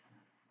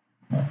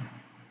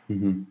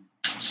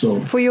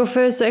 So for your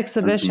first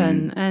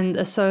exhibition and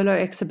a solo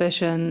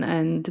exhibition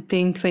and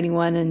being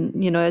 21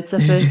 and, it's the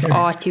first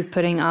art you're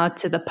putting out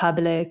to the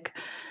public,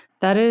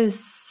 that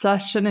is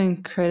such an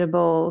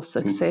incredible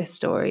success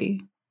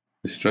story.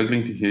 We're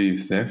struggling to hear you,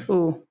 Steph.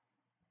 Ooh.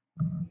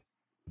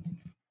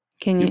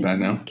 You're back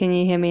now? Can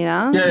you hear me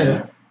now?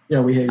 Yeah,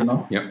 we hear you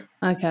now. Yep.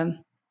 Okay.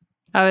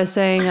 I was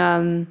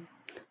saying,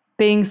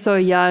 being so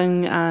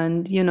young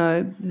and,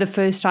 the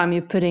first time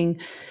you're putting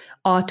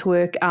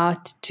artwork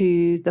out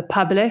to the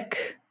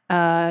public,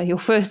 your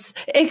first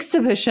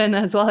exhibition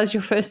as well as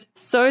your first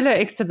solo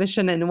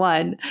exhibition in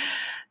one,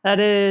 that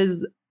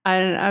is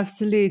an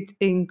absolute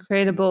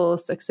incredible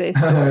success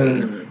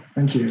story.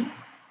 Thank you.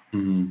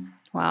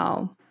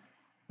 Wow.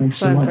 Thanks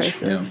so much.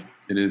 Impressive. Yeah,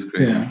 it is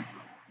great.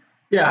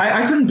 Yeah,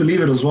 I couldn't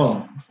believe it as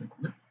well. I was like,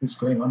 what is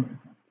going on?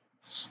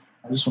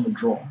 I just want to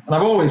draw. And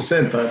I've always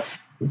said that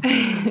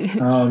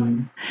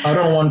I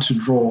don't want to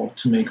draw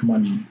to make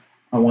money.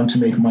 I want to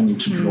make money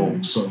to draw.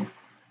 So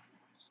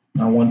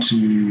I want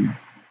to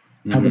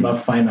have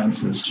enough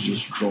finances to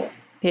just draw.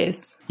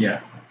 Yes.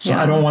 Yeah. So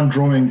I don't want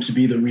drawing to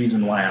be the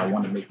reason why I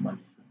want to make money,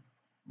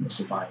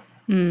 survive.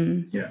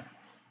 Yeah.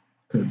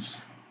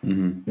 Because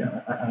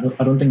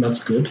I don't think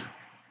that's good.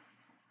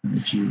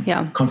 If you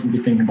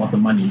constantly think about the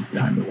money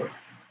behind the work.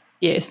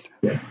 Yes.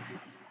 Yeah.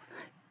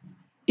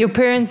 Your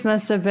parents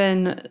must have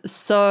been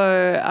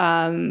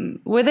so,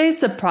 were they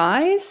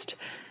surprised?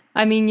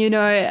 I mean,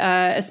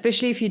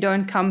 especially if you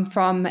don't come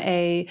from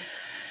a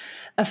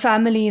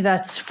family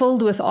that's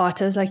filled with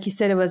artists, like you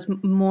said, it was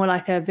more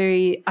like a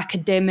very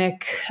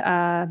academic,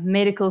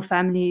 medical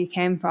family you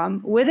came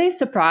from. Were they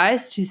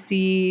surprised to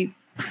see,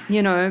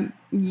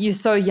 you're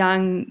so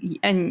young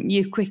and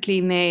you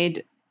quickly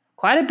made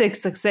quite a big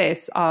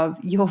success of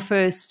your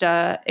first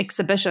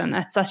exhibition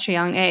at such a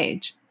young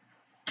age?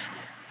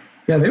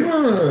 Yeah, they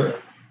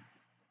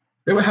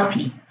were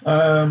happy.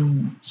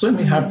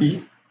 Certainly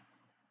happy.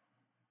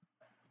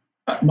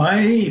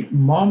 My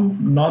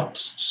mom not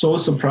so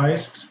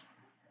surprised.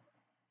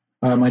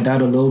 My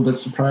dad a little bit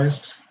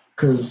surprised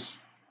because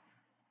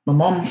my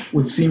mom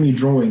would see me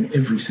drawing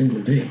every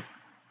single day.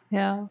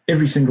 Yeah.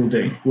 Every single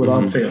day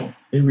without fail.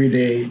 Every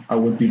day I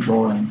would be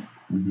drawing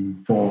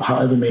for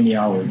however many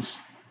hours.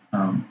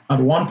 At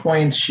one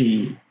point,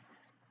 she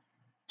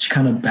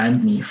kind of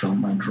banned me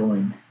from my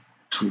drawing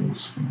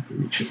tools.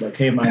 She's like,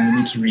 "Hey man, you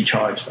need to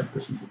recharge. Like,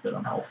 this is a bit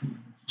unhealthy.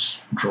 Just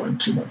drawing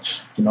too much.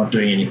 You're not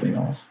doing anything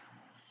else."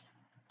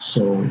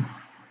 So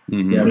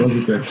yeah, it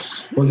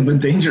was a bit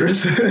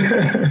dangerous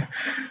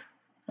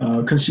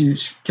because she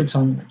kept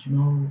telling me, like,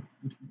 you're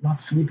not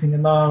sleeping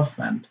enough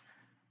and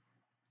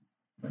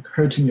like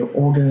hurting your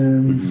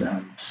organs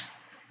and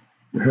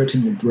you're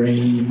hurting your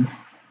brain,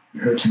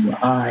 you're hurting your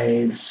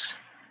eyes.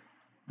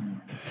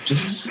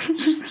 Just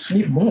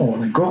sleep more,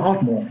 like go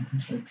out more.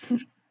 It's like,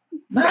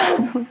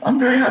 no, I'm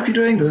very happy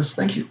doing this.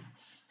 Thank you.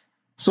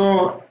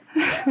 So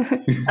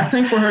I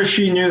think for her,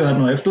 she knew that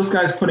if this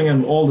guy's putting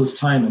in all this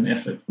time and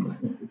effort,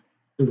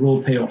 it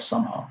will pay off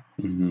somehow.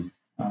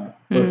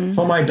 But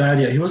for my dad,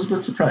 he was a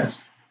bit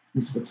surprised.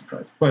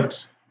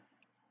 But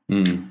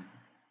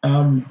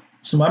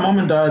so my mom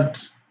and dad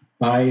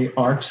buy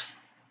art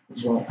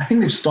as well. I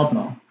think they've stopped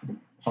now for the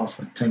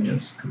past 10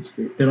 years because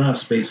they don't have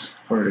space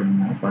for it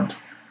anymore. But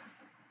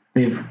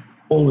they've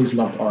always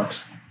loved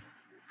art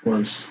for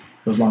as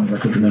long as I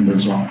could remember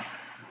as well.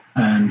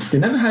 And they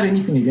never had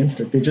anything against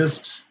it. They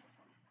just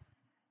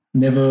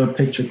never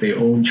pictured their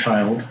own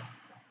child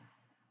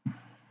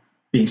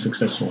being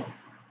successful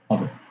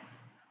of it.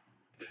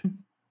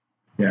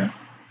 Yeah.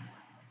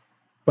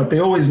 But they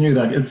always knew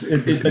that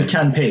it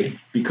can pay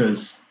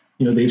because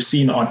they've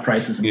seen art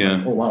prices and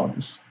like, oh wow,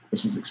 this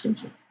is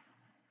expensive.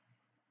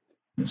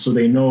 So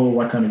they know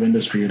what kind of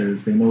industry it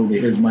is. They know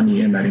there is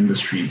money in that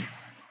industry,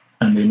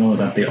 and they know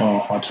that there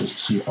are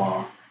artists who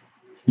are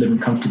living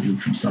comfortably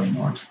from selling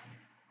art.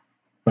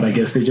 But I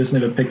guess they just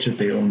never pictured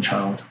their own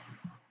child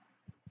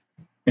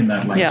in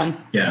that light.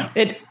 Yeah.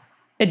 It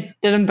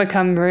didn't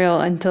become real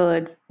until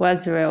it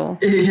was real.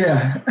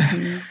 Yeah.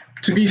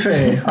 To be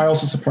fair, I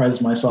also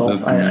surprised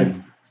myself. I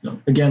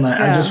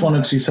just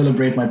wanted to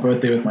celebrate my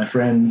birthday with my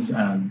friends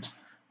and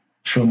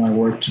show my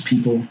work to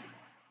people.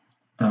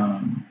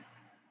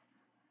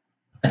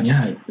 And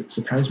yeah, it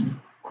surprised me,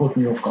 caught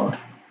me off guard.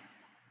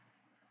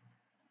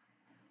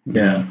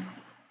 Yeah.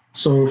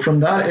 So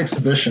from that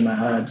exhibition, I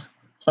had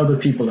other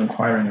people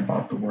inquiring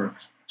about the work.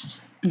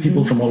 Just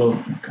people from all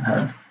over. I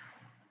had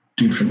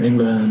dude from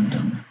England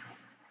and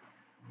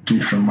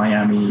dude from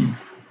Miami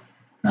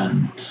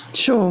and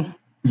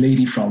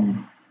lady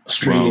from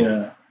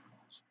Australia.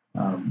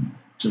 Wow.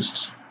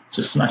 Just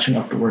snatching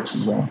up the works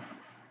as well.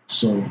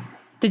 So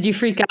did you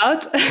freak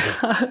out?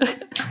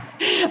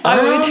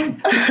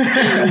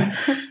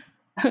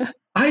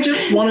 I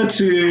just wanted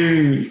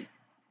to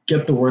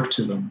get the work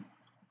to them.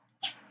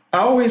 I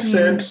always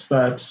said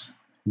that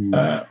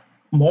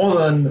more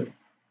than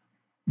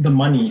the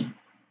money,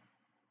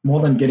 more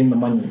than getting the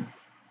money,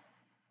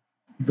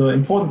 the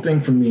important thing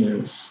for me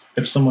is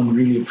if someone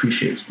really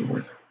appreciates the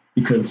work,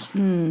 because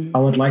I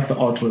would like the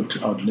artwork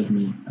to outlive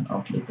me and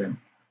outlive them.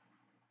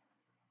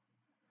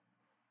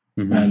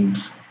 And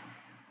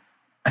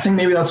I think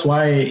maybe that's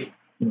why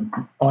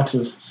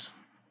artists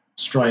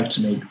strive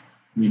to make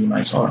really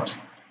nice art,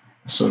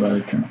 so that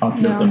it can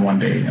outlive them one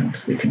day and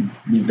they can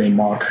leave their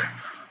mark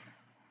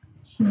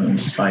in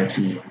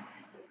society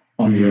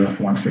on the earth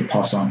once they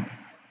pass on.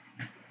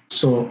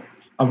 So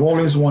I've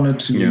always wanted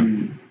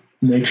to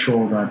make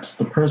sure that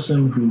the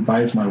person who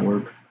buys my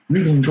work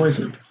really enjoys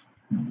it.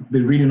 They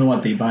really know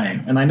what they're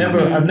buying. And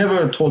I've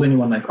never told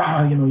anyone like,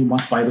 you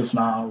must buy this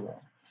now, or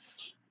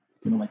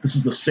like this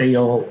is the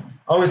sale.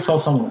 I always tell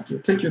someone,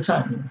 like, take your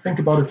time, think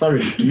about it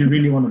thoroughly. Do you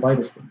really want to buy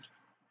this thing?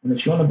 And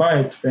if you want to buy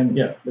it, then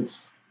let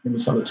me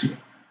sell it to you.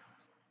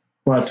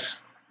 But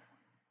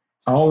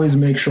I always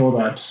make sure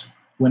that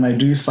when I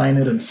do sign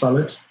it and sell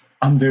it,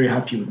 I'm very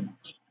happy with it.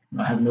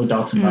 I have no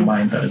doubts in my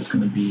mind that it's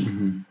going to be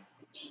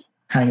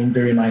hanging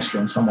very nicely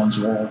on someone's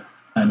wall,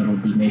 and it'll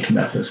be making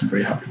that person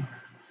very happy.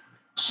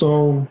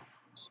 So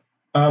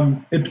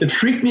it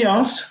freaked me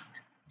out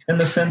in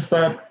the sense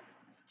that,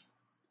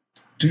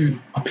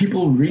 are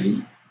people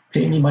really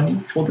paying me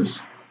money for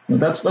this?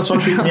 That's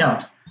what freaked me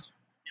out.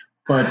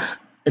 But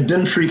it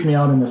didn't freak me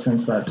out in the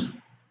sense that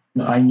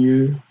I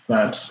knew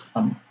that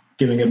I'm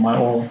giving it my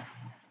all,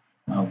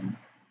 and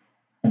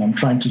I'm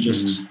trying to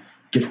just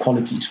give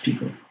quality to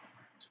people.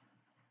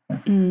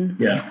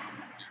 Yeah.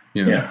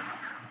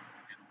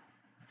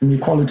 For me,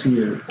 quality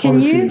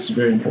is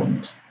very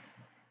important.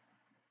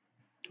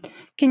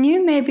 Can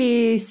you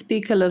maybe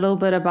speak a little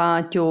bit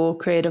about your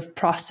creative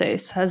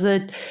process? Has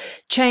it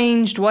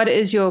changed? What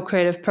is your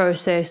creative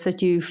process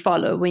that you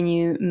follow when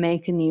you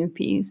make a new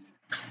piece?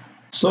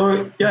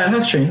 So, it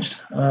has changed.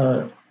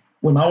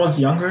 When I was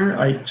younger,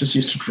 I just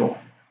used to draw.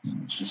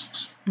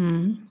 Just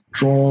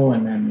draw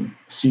and then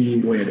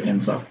see where it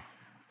ends up.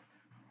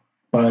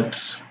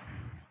 But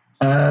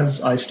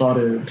as I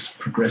started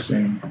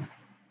progressing,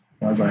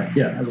 in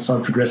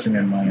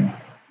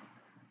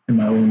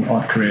my own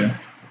art career,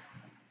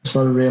 I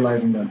started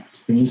realizing that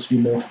there needs to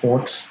be more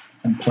thought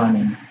and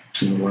planning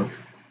to the work.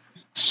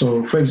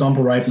 So, for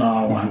example, right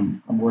now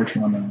I'm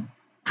working on a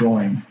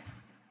drawing,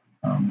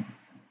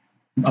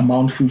 a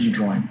Mount Fuji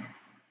drawing.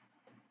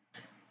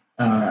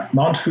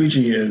 Mount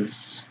Fuji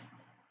is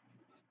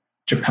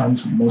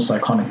Japan's most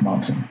iconic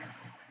mountain.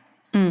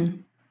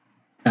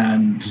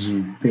 And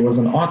there was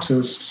an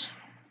artist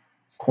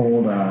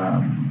called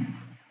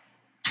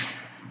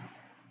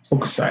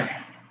Hokusai.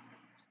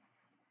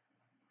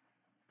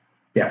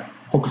 Yeah,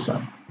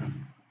 Hokusai,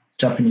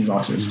 Japanese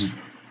artist.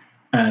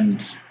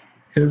 And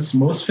his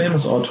most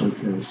famous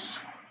artwork is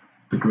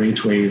The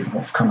Great Wave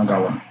of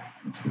Kanagawa.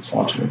 It's this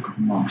artwork of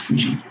Mount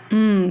Fuji.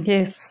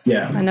 Yes.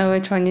 Yeah. I know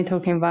which one you're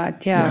talking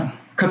about. Yeah.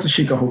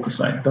 Katsushika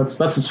Hokusai.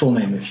 That's his full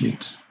name if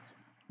you'd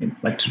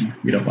like to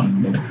read up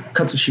on it.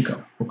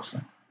 Katsushika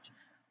Hokusai.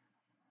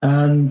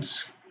 And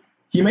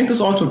he made this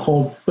artwork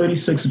called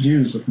 36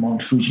 Views of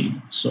Mount Fuji.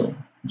 So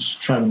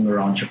just traveling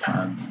around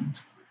Japan and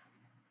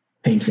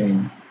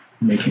painting,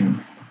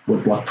 making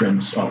wood block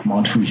prints of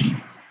Mount Fuji,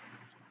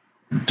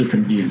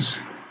 different views.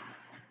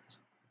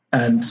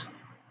 And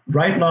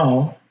right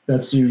now,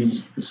 that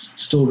series is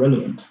still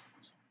relevant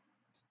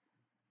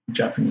in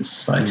Japanese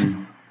society.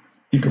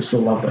 People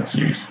still love that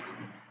series,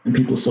 and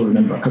people still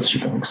remember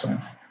Katsushika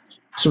Hokusai.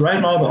 So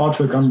right now, the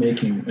artwork I'm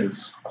making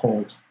is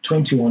called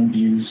 21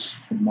 Views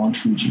of Mount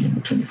Fuji in the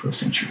 21st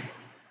Century.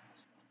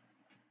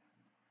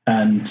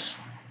 And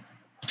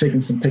I've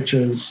taken some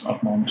pictures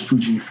of Mount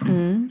Fuji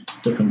from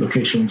different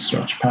locations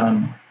throughout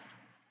Japan.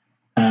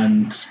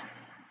 And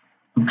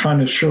I'm trying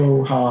to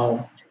show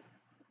how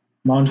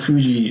Mount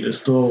Fuji is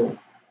still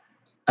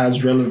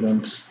as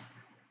relevant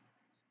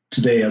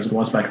today as it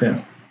was back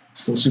then.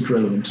 It's still super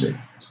relevant today.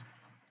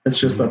 It's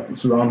just that the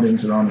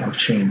surroundings around it have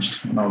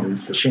changed. Now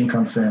there's the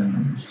Shinkansen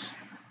and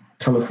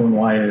telephone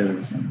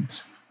wires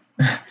and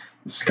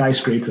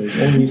skyscrapers.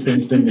 All these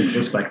things didn't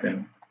exist back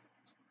then.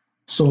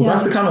 So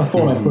that's the kind of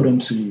thought I put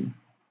into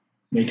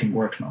making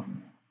work now.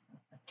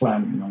 I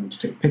plan, I need to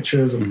take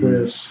pictures of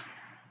this.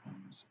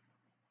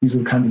 These are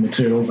the kinds of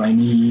materials I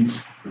need.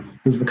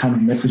 This is the kind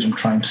of message I'm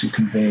trying to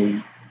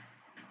convey.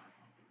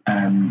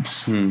 And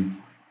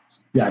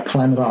I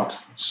plan it out.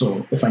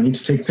 So if I need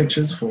to take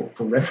pictures for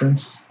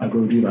reference, I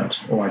go do that.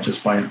 Or I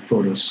just buy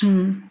photos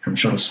from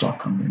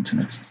Shutterstock on the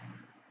internet.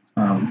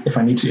 If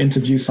I need to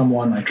interview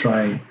someone, I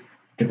try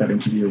get that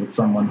interview with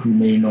someone who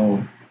may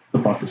know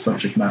about the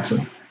subject matter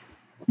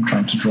I'm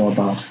trying to draw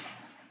about.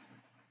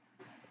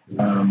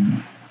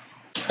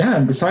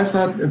 And besides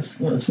that, it's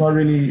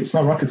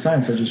not rocket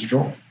science. I just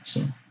draw.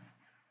 So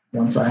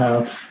once I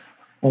have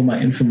all my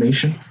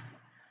information,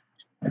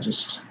 I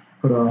just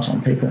put it out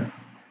on paper.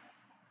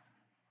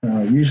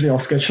 Usually I'll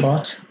sketch it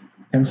out,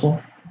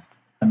 pencil,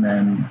 and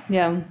then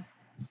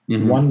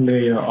one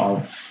layer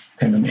of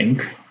pen and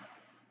ink,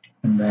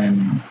 and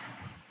then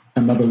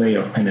another layer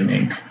of pen and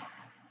ink,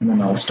 and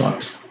then I'll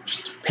start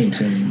just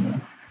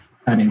painting,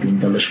 adding the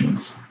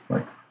embellishments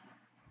like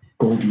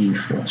gold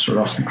leaf or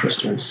Swarovski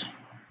crystals,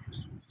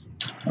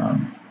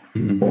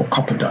 or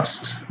copper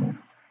dust, or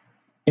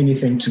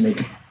anything to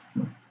make it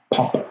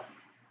pop,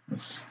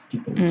 as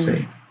people would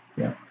say.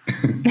 Yeah.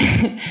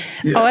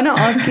 I want to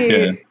ask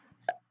you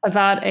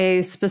about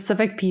a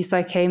specific piece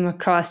I came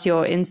across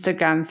your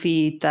Instagram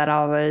feed that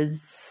I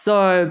was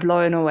so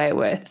blown away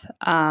with.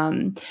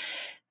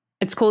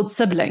 It's called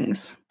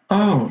Siblings.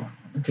 Oh,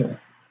 okay.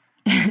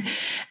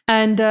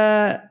 And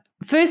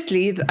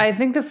firstly, I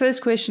think the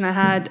first question I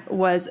had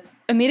was,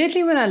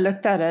 immediately when I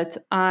looked at it,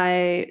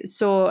 I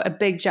saw a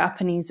big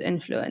Japanese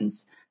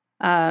influence,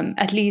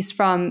 at least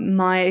from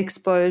my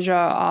exposure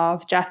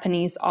of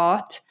Japanese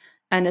art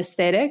and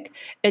aesthetic.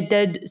 It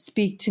did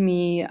speak to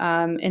me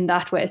in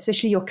that way,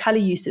 especially your color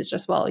usage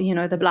as well,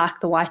 the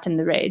black, the white, and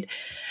the red.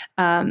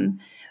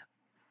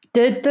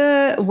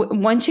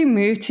 Once you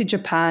moved to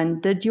Japan,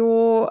 did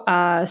your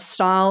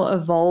style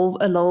evolve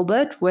a little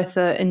bit with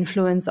the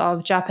influence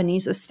of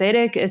Japanese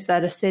aesthetic? Is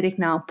that aesthetic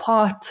now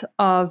part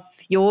of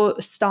your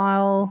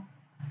style?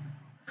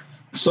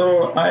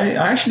 So I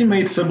actually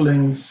made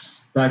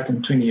Siblings back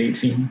in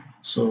 2018,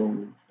 so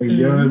a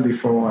year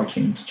before I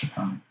came to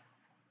Japan.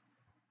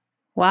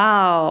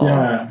 Wow.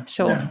 Yeah.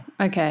 Sure. Yeah.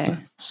 Okay.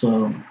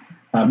 So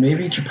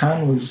maybe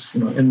Japan was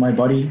in my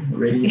body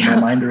already, in my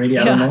mind already.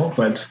 I don't know,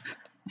 but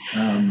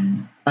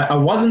I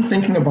wasn't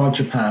thinking about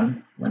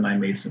Japan when I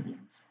made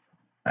Siblings.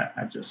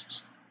 I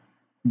just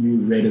knew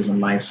red is a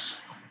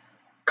nice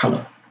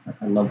color.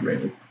 I love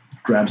red. It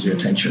grabs your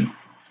attention.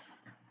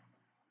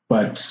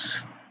 But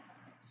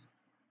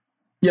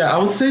I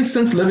would say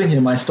since living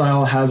here, my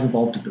style has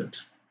evolved a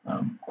bit,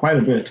 quite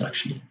a bit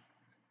actually,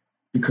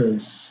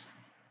 because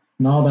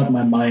now that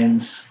my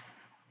mind's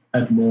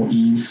at more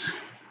ease,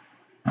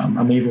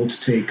 I'm able to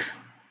take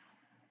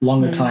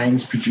longer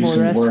times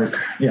producing work.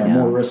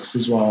 More risks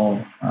as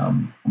well.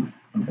 I'm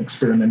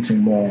experimenting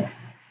more.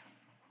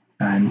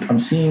 And I'm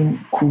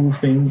seeing cool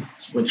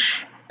things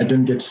which I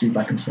didn't get to see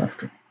back in South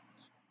Africa.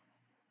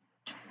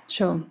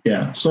 Sure.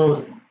 Yeah.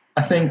 So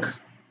I think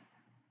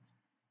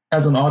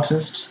as an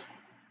artist,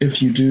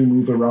 if you do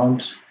move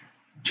around,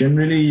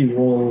 generally you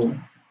will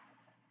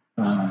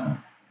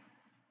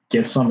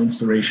get some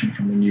inspiration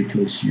from the new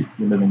place you're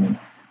living in.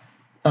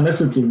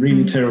 Unless it's a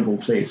really terrible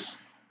place,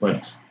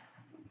 but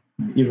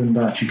even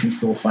that, you can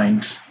still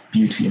find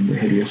beauty in the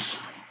hideous.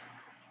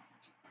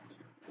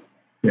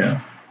 Yeah.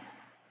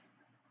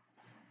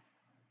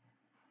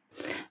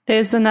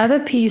 There's another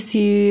piece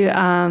you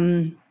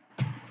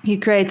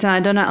create, and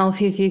I don't know,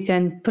 Alfie, if you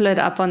can pull it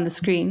up on the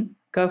screen.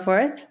 Go for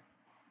it.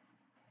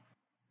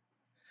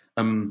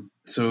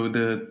 So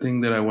the thing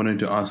that I wanted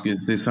to ask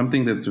is, there's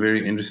something that's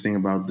very interesting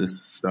about this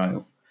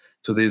style.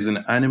 So there's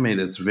an anime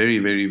that's very,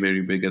 very,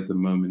 very big at the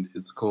moment.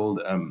 It's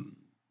called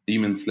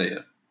Demon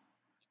Slayer.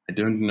 I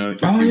don't know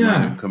if you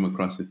might have come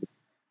across it.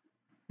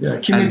 Yeah,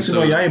 Kimetsu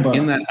no Yaiba.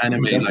 In that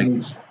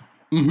anime,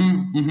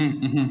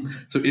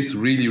 so it's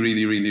really,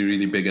 really, really,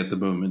 really big at the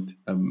moment.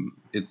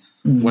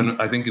 It's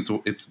I think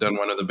it's done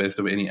one of the best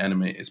of any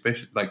anime,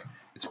 especially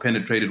it's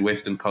penetrated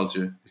Western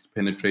culture. It's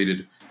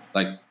penetrated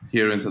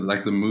here into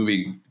the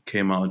movie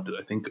came out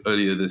I think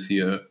earlier this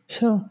year.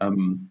 Sure.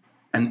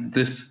 And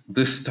this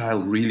style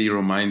really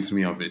reminds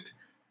me of it.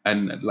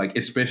 And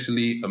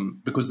especially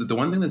because the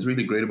one thing that's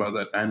really great about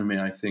that anime,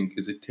 I think,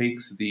 is it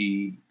takes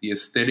the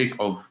aesthetic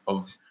of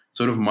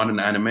sort of modern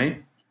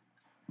anime,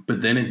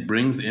 but then it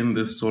brings in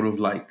this sort of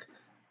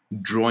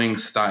drawing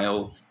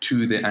style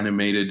to the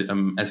animated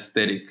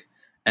aesthetic.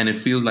 And it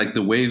feels like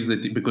the waves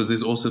because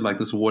there's also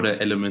this water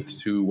element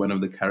to one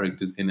of the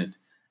characters in it.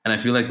 And I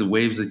feel like the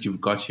waves that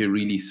you've got here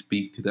really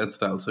speak to that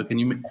style. So can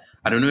you?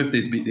 I don't know if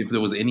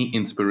there was any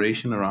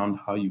inspiration around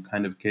how you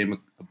kind of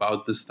came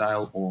about this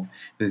style, or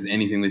if there's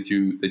anything that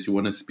you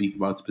want to speak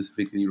about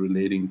specifically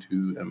relating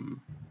to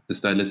the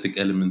stylistic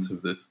elements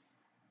of this.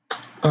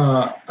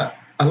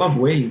 I love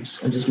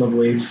waves. I just love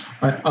waves.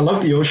 I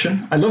love the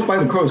ocean. I live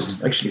by the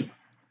coast, actually.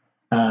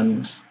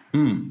 And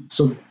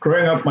so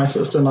growing up, my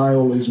sister and I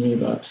always knew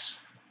that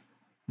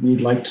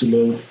we'd like to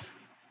live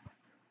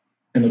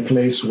in a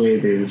place where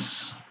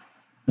there's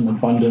an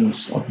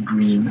abundance of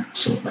green,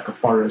 so like a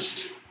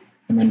forest,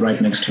 and then right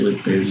next to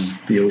it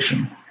there's the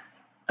ocean.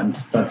 And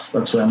that's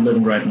where I'm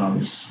living right now.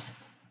 There's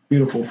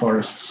beautiful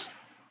forests.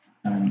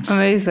 And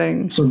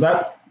amazing. So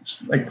that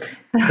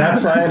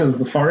side is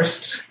the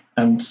forest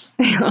and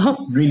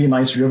really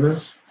nice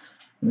rivers.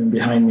 And then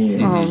behind me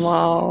is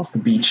the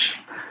beach.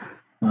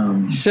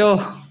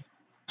 Sure.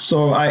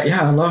 So I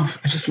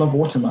just love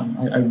water, man.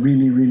 I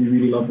really, really,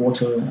 really love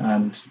water,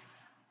 and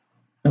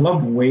I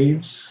love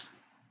waves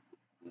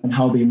and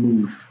how they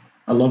move.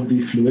 I love the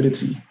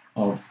fluidity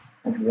of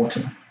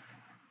water.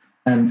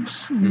 And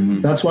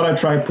that's what I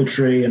try to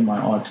portray in my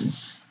art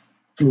is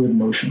fluid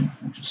motion,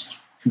 and just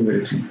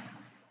fluidity.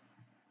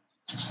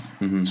 Just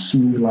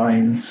smooth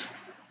lines,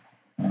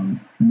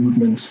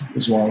 movement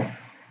as well.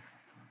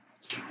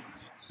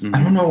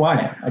 I don't know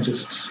why. I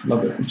just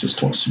love it. It just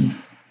talks to me.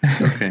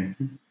 Okay.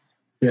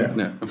 Yeah.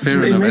 No,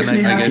 fair enough.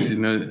 And I guess,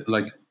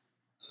 like,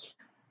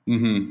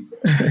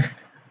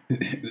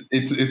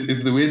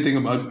 it's the weird thing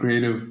about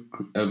creative,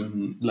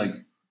 like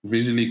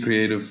visually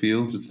creative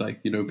fields. It's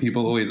like,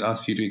 people always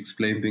ask you to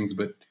explain things,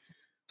 but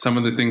some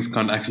of the things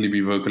can't actually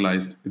be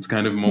vocalized. It's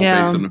kind of more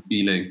based on a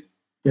feeling.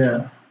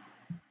 Yeah.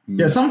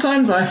 Yeah.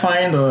 Sometimes I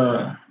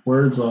find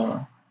words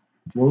are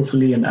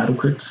woefully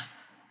inadequate,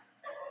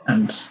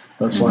 and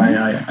that's why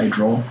I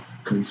draw,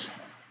 because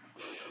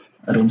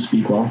I don't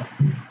speak well.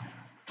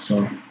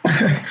 So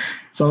I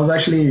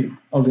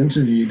was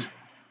interviewed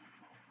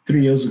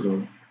 3 years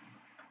ago,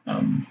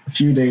 a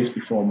few days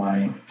before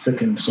my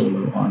second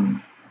solo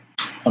on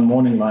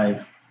Morning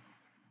Live,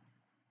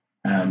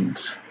 and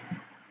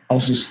I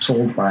was just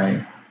told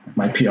by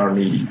my PR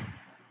lady,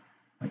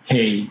 like,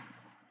 hey,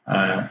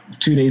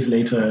 2 days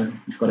later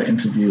you've got an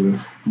interview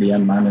with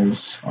Leanne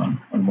Manners on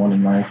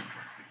Morning Live.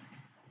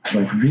 I was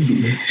like,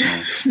 really?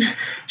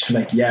 She's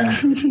like,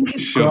 yeah,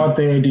 go out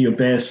there, do your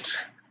best.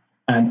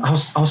 And I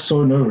was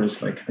so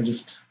nervous. Like, I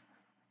don't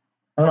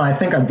know, I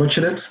think I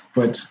butchered it,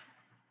 but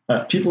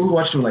people who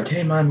watched were like,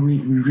 hey man, we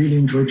really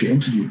enjoyed your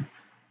interview.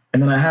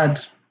 And then I had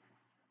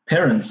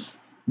parents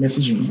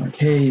messaging me like,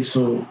 hey,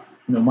 so,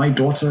 my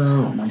daughter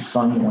or my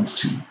son wants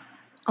to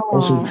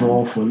also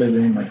draw for a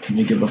living. Like, can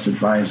you give us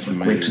advice,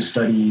 like where to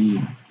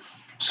study?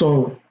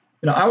 So,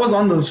 I was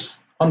on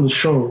the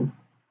show,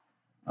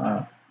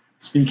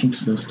 speaking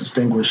to this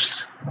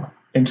distinguished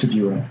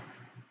interviewer.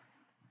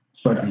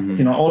 But,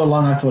 all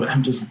along I thought,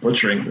 I'm just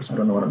butchering this. I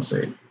don't know what I'm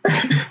saying.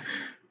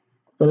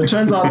 But it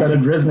turns out that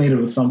it resonated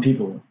with some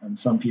people, and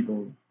some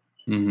people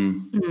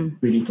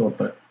really thought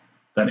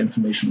that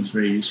information was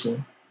very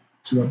useful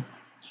to them.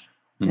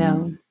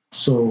 Yeah.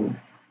 So,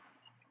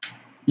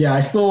 yeah, I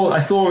still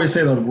always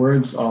say that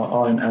words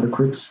are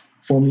inadequate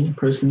for me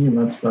personally,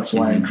 and that's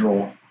why I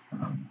draw.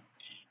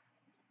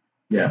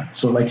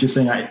 So like you're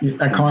saying,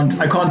 I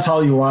can't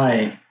tell you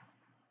why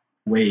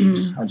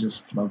waves. I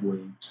just love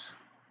waves.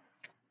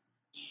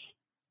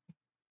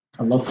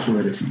 I love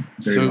fluidity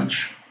very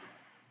much.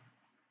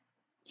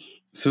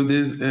 So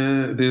there's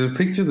a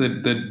picture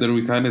that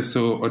we kind of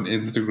saw on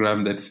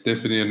Instagram that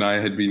Stephanie and I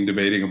had been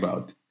debating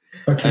about.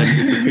 Okay. And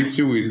it's a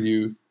picture with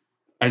you,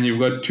 and you've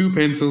got 2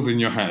 pencils in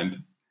your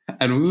hand.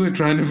 And we were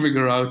trying to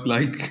figure out,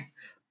 like,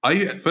 are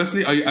you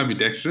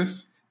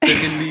ambidextrous?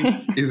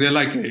 Secondly, is there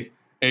like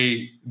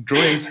a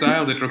drawing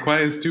style that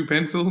requires 2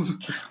 pencils?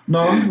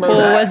 No.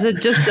 Or was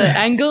it just the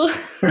angle?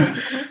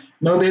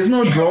 No, there's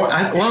no draw.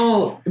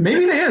 Well,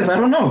 maybe there is. I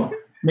don't know.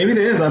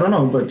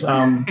 But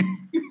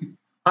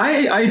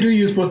I do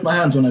use both my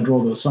hands when I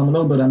draw those, so I'm a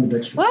little bit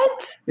ambidextrous.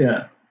 What?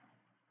 Yeah.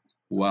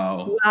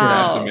 Wow.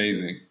 That's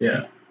amazing.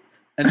 Yeah.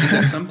 And is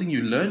that something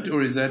you learned,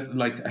 or is that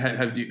like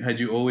had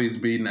you always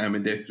been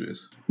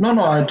ambidextrous?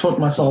 No, I taught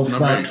myself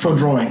that for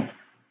drawing.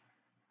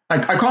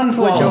 I can't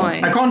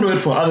do it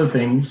for other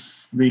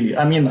things, really.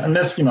 I mean,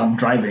 unless I'm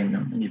driving,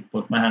 I need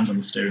both my hands on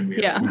the steering wheel.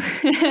 Yeah.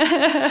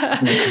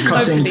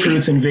 Cutting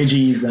fruits and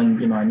veggies,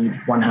 and I need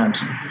one hand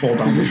to fold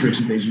down the fruit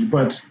and veggie.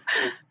 But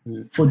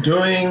for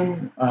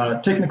doing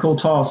technical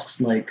tasks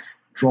like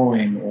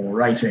drawing or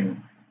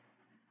writing,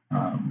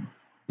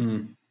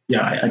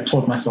 I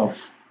taught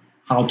myself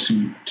how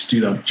to do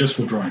that just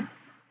for drawing.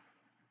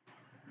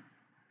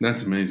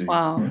 That's amazing.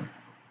 Wow. Yeah.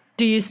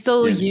 Do you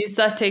still use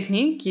that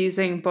technique,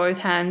 using both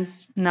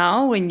hands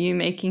now when you're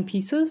making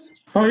pieces?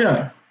 Oh,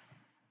 yeah.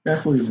 I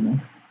still use it.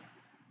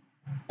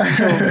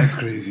 That's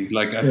crazy.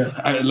 Like,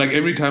 like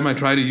every time I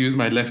try to use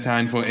my left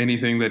hand for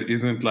anything that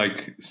isn't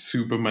like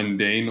super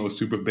mundane or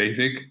super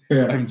basic,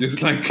 I'm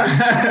just like, for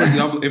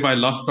example, if I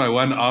lost my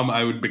one arm,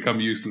 I would become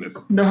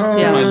useless. No,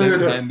 my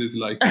left hand is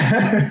like,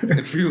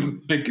 it feels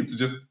like it's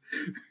just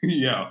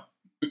Yeah.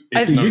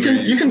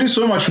 You can do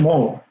so much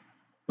more.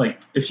 Like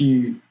if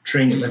you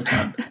train your left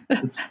hand,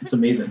 it's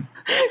amazing.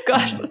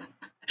 Gosh,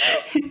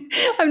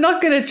 I'm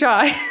not gonna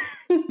try.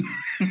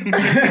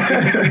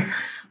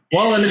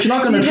 Well, and if you're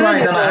not going to try,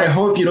 then I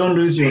hope you don't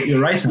lose your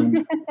right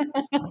hand.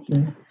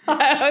 Yeah.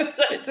 I hope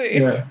so too.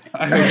 Yeah.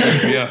 I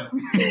hope so, yeah.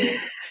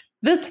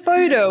 This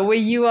photo where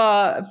you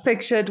are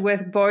pictured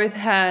with both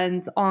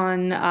hands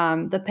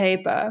on the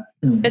paper,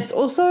 it's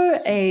also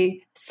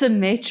a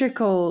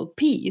symmetrical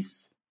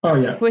piece. Oh,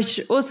 yeah. Which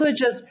also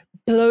just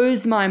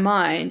blows my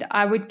mind.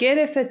 I would get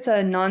if it's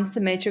a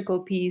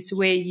non-symmetrical piece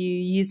where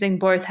you're using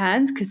both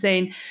hands, because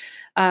then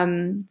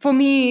for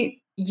me,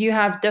 you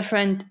have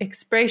different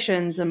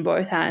expressions in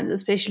both hands,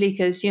 especially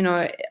because,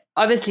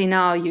 obviously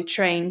now you're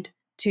trained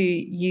to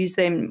use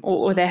them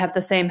or they have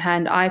the same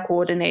hand-eye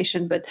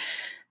coordination. But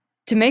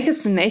to make a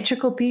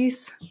symmetrical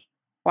piece,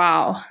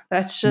 wow,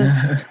 that's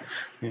just,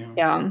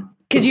 yeah.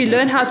 Because you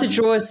learn how to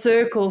draw a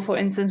circle, for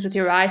instance, with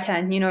your right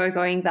hand,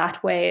 going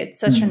that way. It's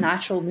such a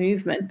natural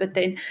movement. But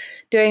then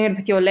doing it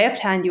with your left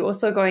hand, you're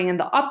also going in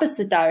the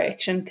opposite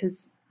direction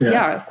because,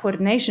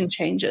 coordination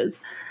changes.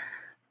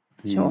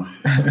 Sure.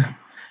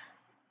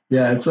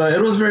 Yeah,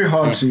 it was very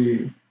hard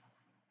to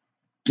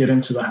get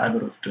into the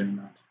habit of doing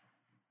that.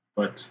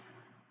 But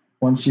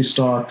once you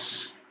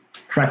start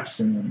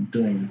practicing and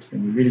doing it,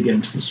 then you really get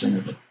into the swing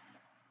of it.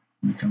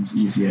 It becomes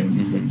easier and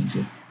easier and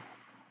easier.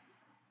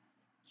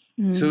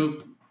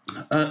 So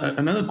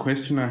another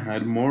question I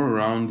had more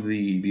around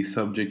the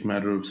subject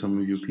matter of some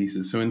of your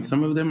pieces. So in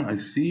some of them, I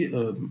see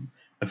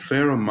a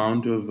fair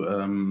amount of,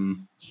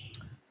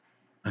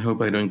 I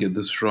hope I don't get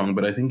this wrong,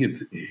 but I think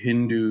it's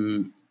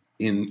Hindu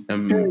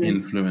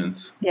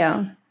influence.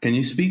 Yeah. Can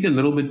you speak a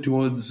little bit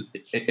towards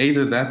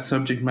either that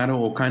subject matter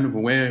or kind of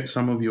where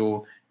some of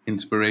your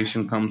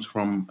inspiration comes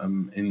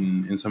from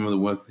in some of the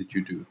work that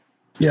you do?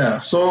 Yeah,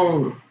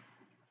 so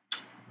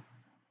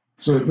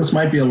this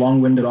might be a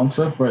long-winded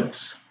answer,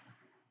 but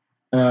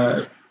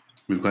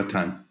we've got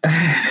time.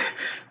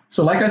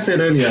 So like I said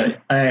earlier,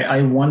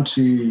 I want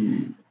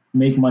to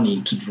make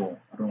money to draw.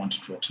 I don't want to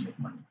draw to make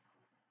money.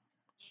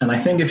 And I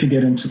think if you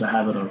get into the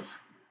habit of,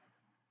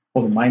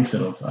 or the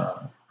mindset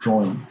of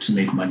drawing to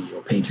make money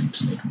or painting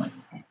to make money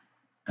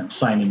and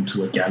signing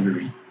to a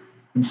gallery,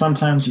 and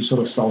sometimes you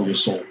sort of sell your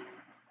soul,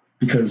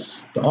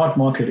 because the art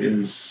market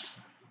is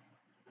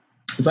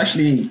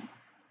actually,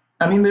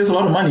 I mean, there's a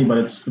lot of money, but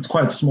it's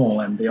quite small,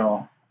 and there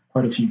are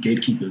quite a few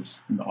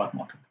gatekeepers in the art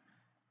market.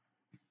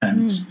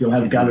 And you'll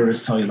have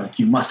gallerists tell you, like,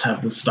 you must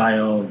have this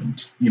style,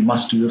 and you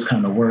must do this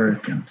kind of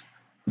work, and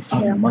this is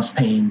how you must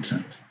paint.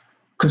 And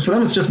because for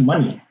them, it's just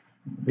money.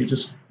 They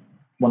just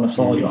want to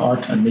sell your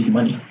art and make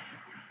money,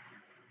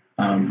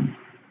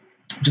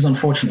 which is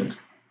unfortunate.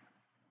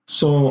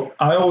 So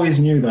I always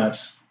knew that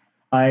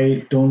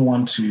I don't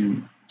want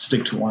to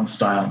stick to one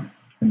style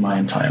in my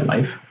entire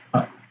life.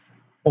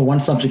 Or one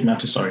subject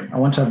matter, sorry. I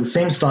want to have the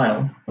same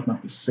style, but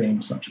not the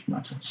same subject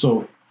matter.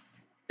 So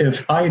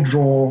if I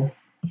draw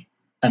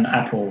an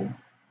apple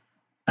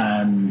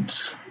and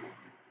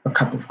a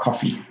cup of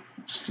coffee,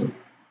 just a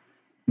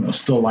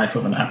still life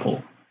of an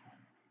apple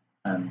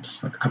and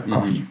like a cup of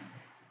coffee,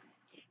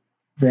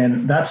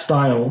 then that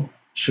style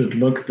should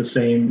look the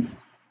same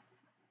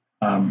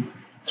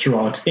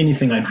throughout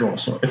anything I draw.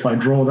 So if I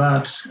draw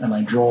that and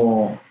I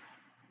draw,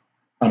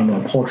 I don't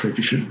know, a portrait,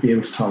 you should be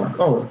able to tell, like,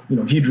 oh,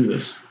 he drew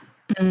this.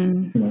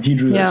 He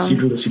drew this, he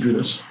drew this, he drew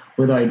this.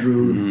 Whether I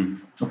drew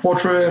a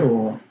portrait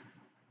or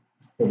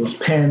this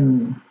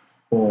pen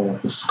or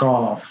the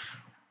scarf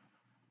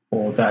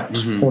or that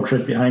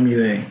portrait behind me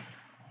there,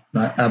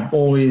 I've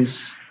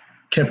always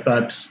kept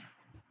that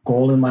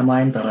goal in my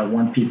mind that I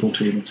want people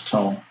to be able to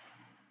tell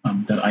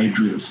that I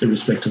drew this,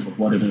 irrespective of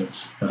what it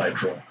is that I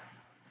draw.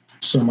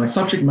 So my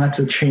subject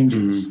matter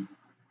changes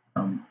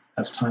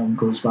as time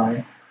goes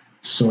by.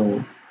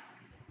 So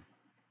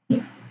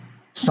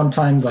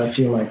sometimes I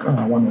feel like,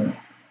 I want to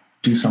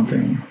do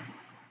something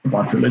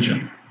about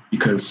religion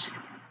because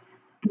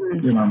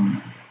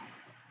I'm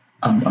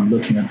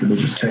looking at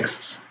religious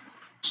texts.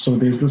 So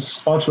there's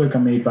this artwork I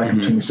made back in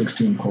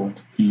 2016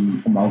 called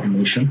The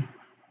Amalgamation,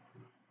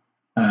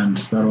 and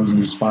that was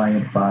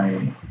inspired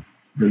by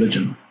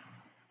religion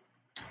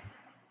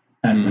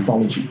and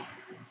mythology.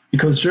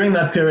 Because during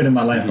that period in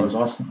my life, I was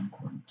asking,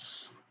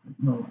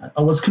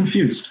 I was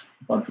confused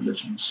about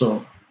religion.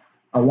 So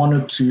I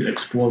wanted to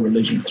explore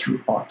religion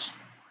through art.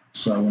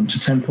 So I went to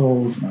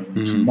temples, and I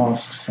went to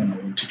mosques, and I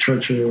went to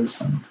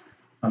churches, and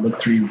I looked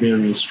through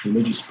various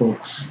religious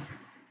books,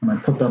 and I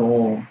put that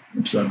all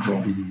into that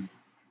drawing.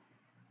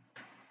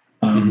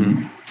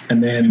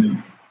 And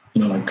then,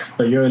 like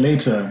a year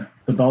later,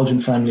 the Belgian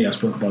family I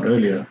spoke about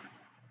earlier,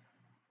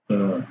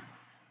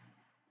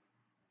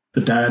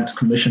 the dad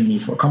commissioned me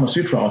for Kama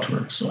Sutra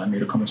artwork, so I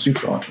made a Kama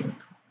Sutra artwork.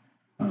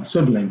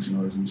 Siblings,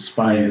 was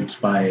inspired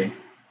by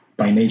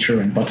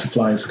nature and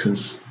butterflies,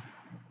 because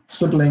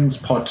Siblings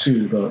Part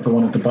 2, the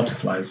one with the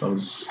butterflies, I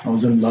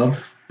was in love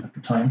at the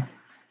time,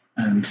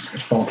 and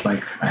it felt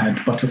like I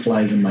had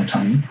butterflies in my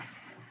tummy.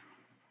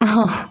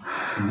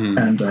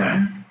 And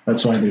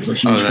That's why there's a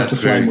huge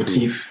butterfly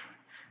motif,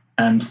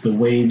 and the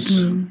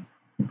waves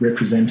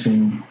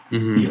representing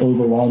the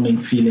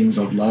overwhelming feelings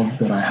of love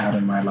that I had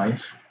in my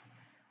life.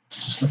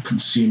 It's just like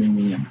consuming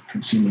me and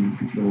consuming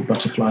these little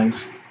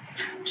butterflies.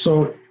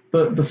 So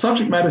the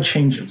subject matter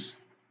changes,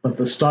 but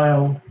the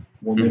style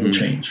will never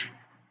change.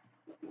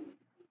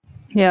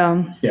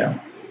 Yeah. Yeah.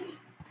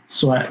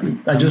 So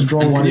I just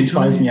draw what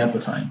inspires me at the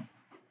time.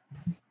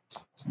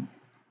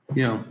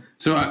 Yeah.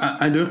 So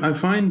I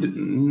find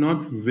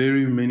not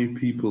very many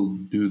people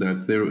do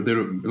that. There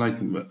like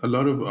a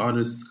lot of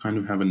artists kind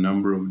of have a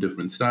number of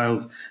different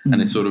styles,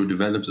 and it sort of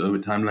develops over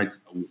time. Like,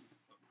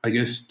 I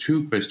guess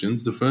 2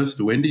 questions. The first,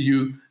 when did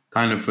you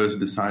kind of first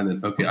decide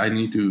that, okay, I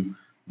need to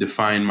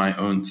define my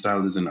own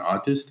style as an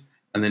artist?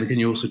 And then can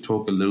you also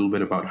talk a little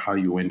bit about how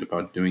you went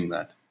about doing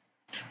that?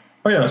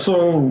 Oh yeah.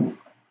 So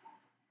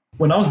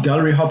when I was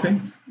gallery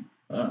hopping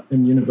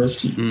in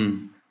university,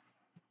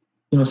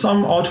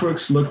 some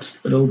artworks looked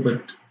a little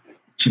bit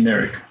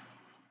generic.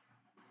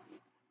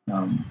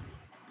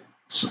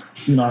 So,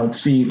 I would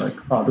see like,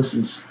 oh, this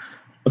is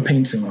a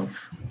painting of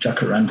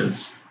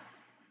jacarandas,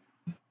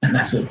 and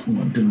that's it.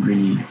 It didn't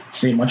really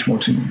say much more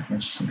to me. I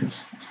just think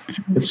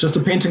it's just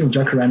a painting of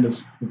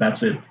jacarandas.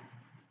 That's it.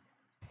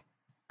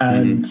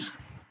 And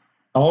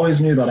I always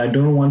knew that I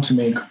don't want to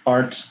make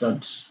art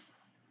that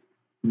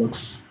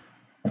looks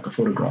like a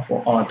photograph,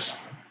 or art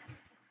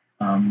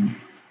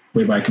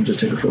whereby I can just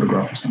take a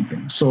photograph of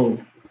something. So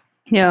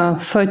yeah,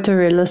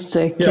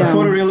 photorealistic. Yeah,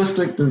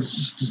 photorealistic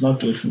does not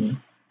do it for me,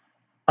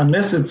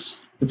 unless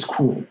it's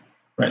cool,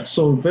 right?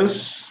 So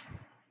this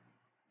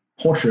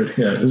portrait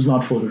here is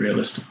not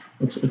photorealistic.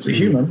 It's a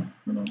human,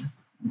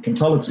 you can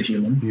tell it's a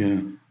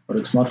human, but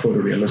it's not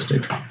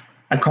photorealistic.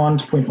 I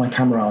can't point my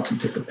camera out and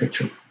take a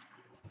picture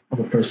of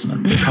a person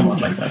and come out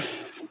like that.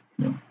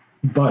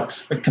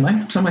 But can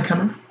I turn my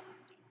camera?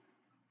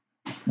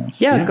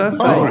 Yeah, go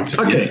for it.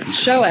 Okay.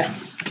 Show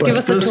us. Give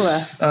us a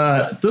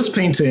tour. This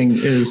painting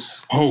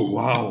is,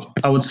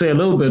 I would say, a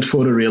little bit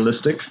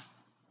photorealistic,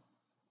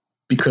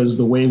 because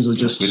the waves are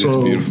just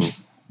so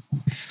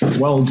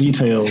well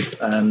detailed,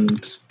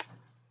 and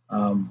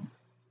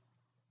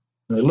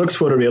it looks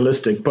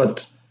photorealistic,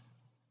 but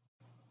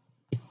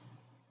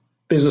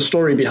there's a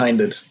story behind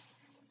it,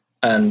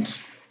 and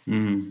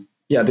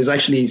there's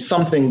actually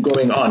something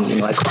going on.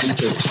 I can't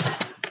just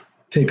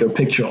take a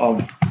picture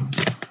of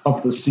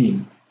the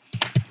scene.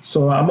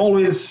 So I'm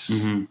always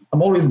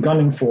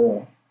gunning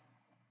for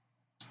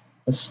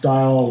a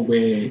style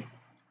where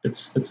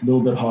it's a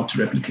little bit hard to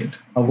replicate.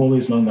 I've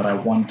always known that I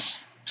want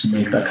to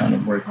make that kind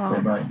of work,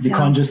 whereby you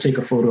can't just take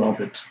a photo of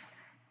it,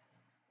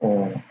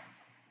 or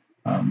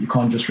you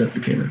can't just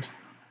replicate it.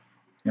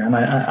 Yeah, and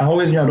I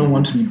always knew I don't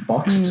want to be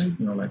boxed.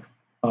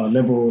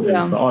 Lebo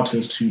is the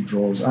artist who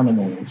draws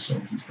animals, so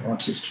he's the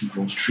artist who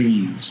draws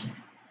trees.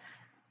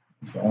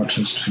 He's the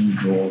artist who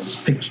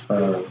draws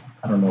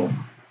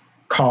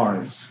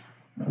cars.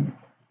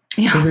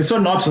 Because there's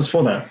certain artists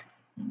for that.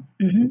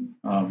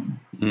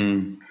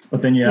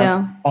 But then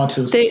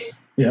artists.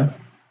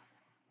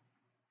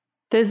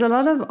 There's a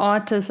lot of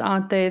artists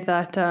out there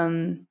that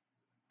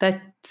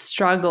that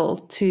struggle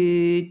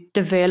to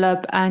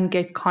develop and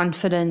get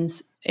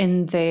confidence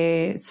in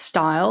their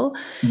style.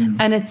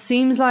 And it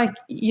seems like,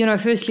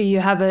 firstly,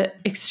 you have an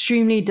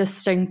extremely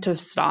distinctive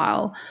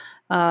style.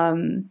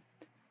 And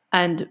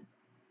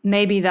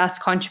maybe that's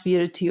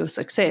contributed to your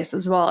success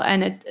as well.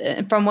 And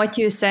from what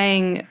you're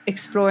saying,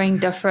 exploring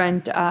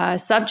different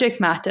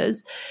subject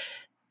matters,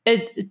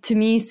 it to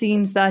me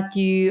seems that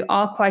you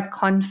are quite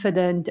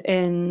confident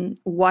in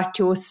what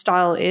your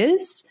style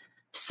is,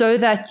 so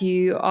that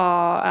you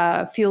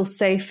are feel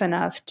safe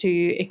enough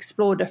to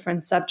explore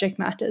different subject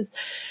matters.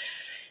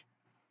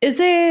 Is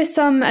there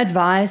some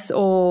advice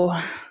or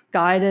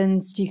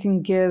guidance you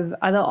can give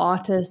other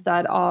artists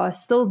that are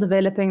still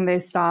developing their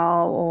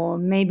style, or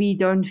maybe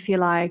don't feel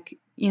like,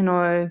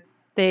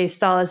 their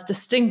style is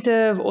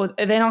distinctive, or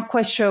they're not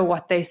quite sure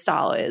what their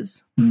style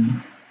is?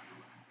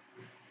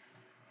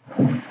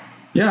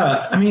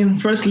 Yeah, I mean,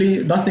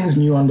 firstly, nothing's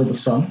new under the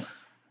sun.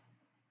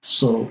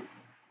 So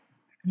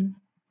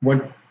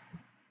what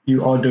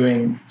you are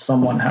doing,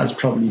 someone has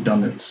probably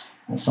done it,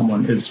 or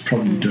someone is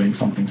probably doing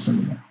something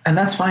similar. And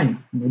that's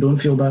fine. Don't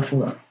feel bad for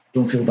that.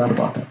 Don't feel bad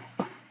about that.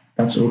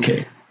 That's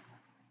okay.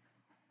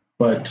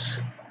 But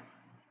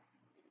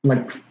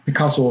like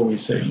Picasso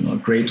always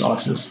said, great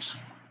artist.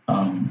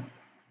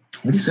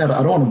 What he said,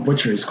 I don't want to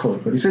butcher his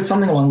quote, but he said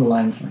something along the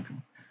lines like,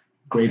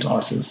 great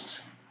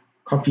artist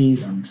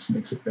copies and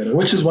makes it better,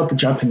 which is what the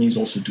Japanese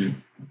also do.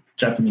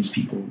 Japanese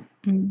people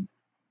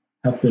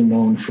have been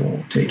known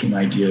for taking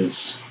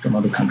ideas from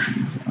other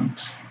countries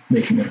and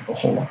making it a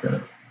whole lot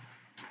better.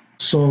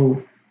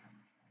 So,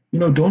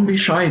 don't be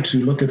shy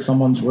to look at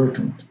someone's work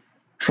and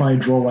try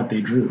draw what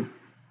they drew,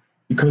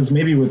 because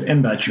maybe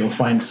within that you'll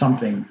find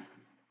something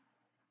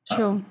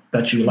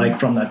that you like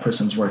from that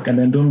person's work. And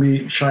then don't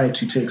be shy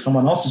to take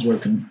someone else's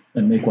work and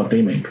make what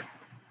they make.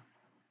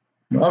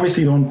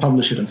 Obviously don't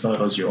publish it and sell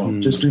it as your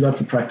own. Just do that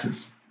for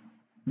practice.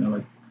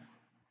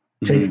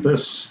 Take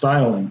this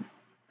style and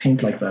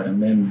paint like that,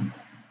 and then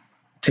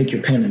take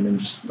your pen and then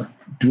just like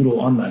doodle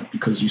on that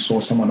because you saw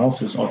someone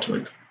else's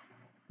artwork.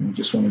 And you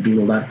just want to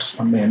doodle that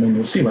on there, and then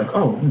you'll see like,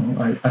 oh,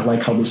 I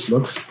like how this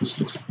looks. This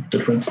looks a bit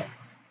different.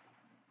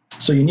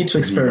 So you need to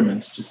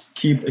experiment. Just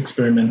keep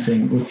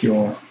experimenting with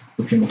your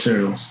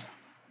materials.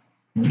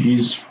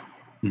 Use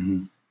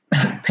pen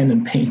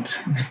and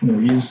paint.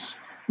 Use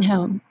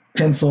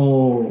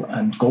pencil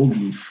and gold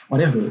leaf,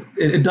 whatever.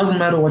 It doesn't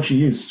matter what you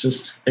use.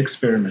 Just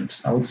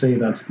experiment. I would say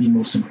that's the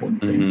most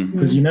important thing,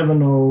 because you never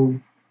know.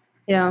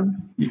 Yeah.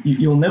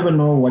 You'll never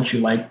know what you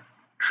like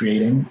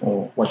creating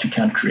or what you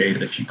can't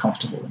create if you're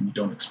comfortable and you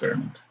don't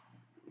experiment.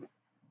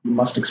 You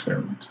must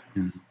experiment.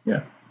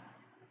 Yeah.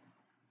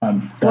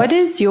 What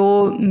is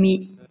your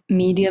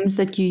mediums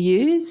that you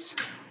use?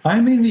 I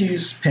mainly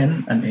use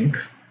pen and ink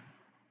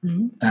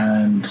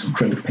and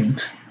acrylic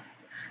paint.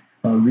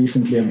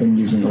 Recently, I've been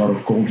using a lot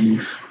of gold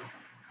leaf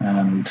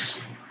and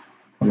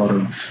a lot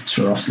of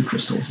Swarovski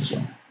crystals as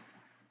well.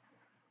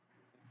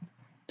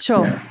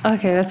 Sure. Yeah.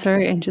 Okay, that's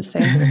very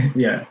interesting.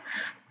 Yeah.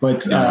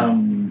 But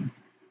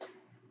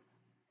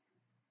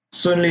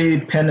certainly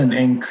pen and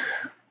ink,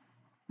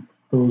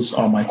 those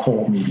are my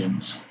core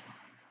mediums.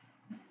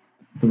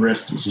 The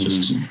rest is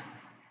just to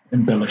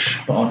embellish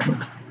the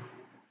artwork.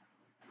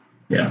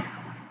 Yeah.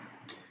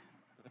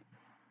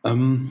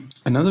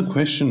 Another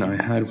question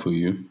I had for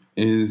you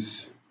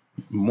is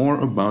more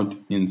about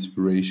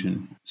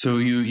inspiration. So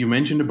you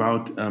mentioned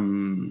about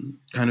kind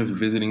of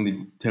visiting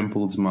these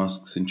temples,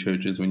 mosques, and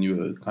churches when you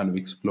were kind of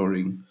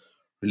exploring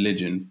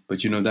religion,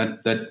 but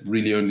that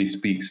really only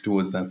speaks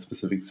towards that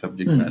specific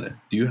subject matter.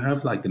 Do you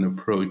have like an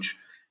approach?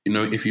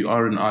 If you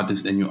are an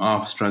artist and you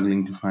are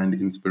struggling to find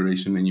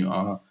inspiration and you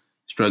are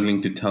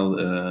struggling to tell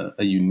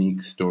a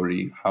unique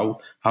story, how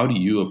do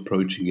you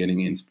approach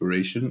getting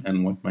inspiration,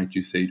 and what might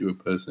you say to a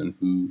person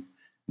who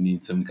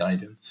needs some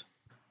guidance?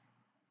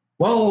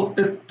 Well,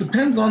 it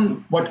depends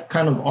on what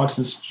kind of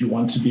artist you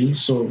want to be.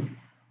 So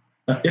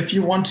if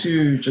you want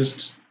to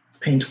just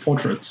paint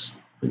portraits,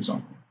 for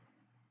example,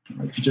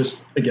 if you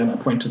just, again, I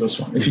point to this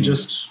one, if you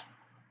just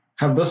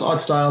have this art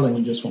style and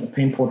you just want to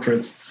paint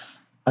portraits,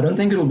 I don't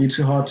think it'll be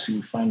too hard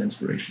to find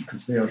inspiration,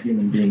 because there are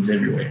human beings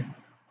everywhere.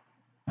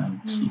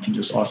 And you can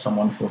just ask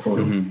someone for a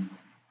photo.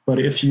 But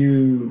if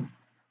you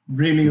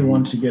really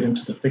want to get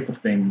into the thick of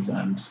things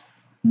and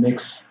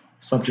mix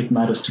subject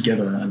matters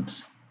together and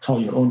tell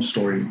your own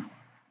story,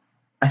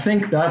 I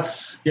think that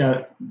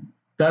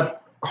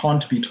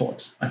can't be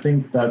taught. I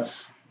think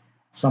that's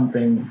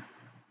something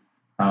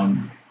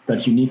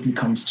that uniquely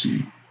comes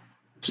to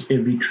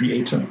every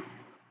creator.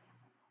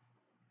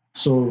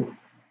 So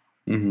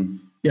I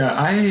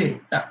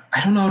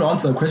don't know how to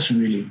answer that question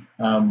really.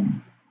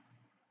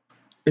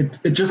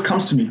 It just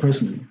comes to me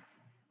personally.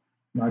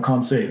 I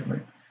can't say.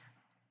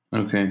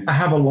 Okay. I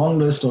have a long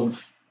list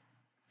of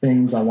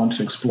things I want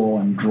to explore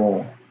and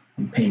draw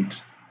and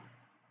paint.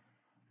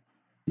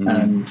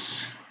 And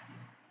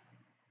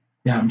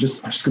I'm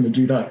just going to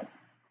do that.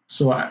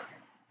 So I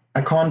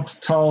can't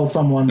tell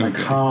someone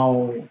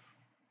how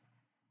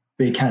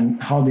they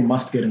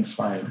must get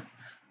inspired.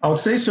 I would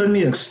say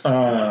certainly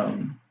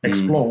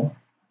explore,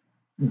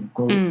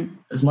 go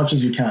as much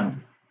as you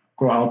can,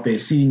 go out there,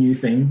 see new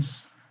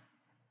things,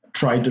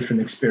 try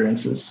different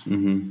experiences.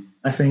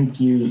 I think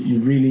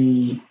you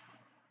really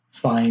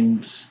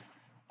find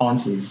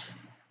answers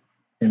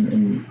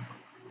in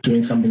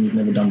doing something you've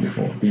never done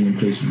before, being in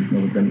places you've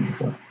never been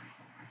before.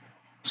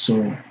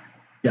 So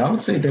I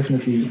would say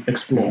definitely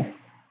explore.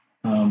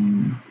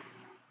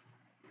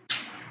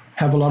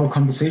 Have a lot of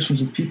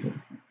conversations with people,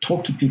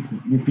 talk to people.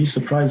 You'd be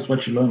surprised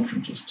what you learn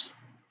from just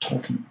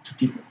talking to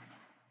people,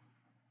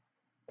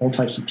 all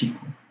types of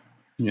people.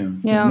 Yeah.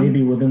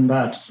 Maybe within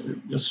that,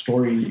 your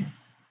story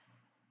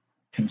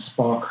can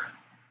spark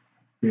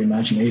your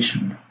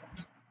imagination.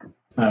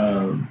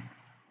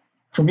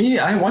 For me,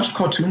 I watched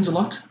cartoons a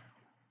lot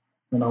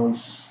when I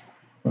was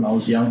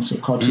young. So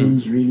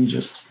cartoons really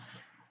just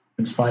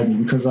inspired me,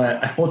 because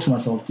I thought to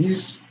myself,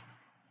 these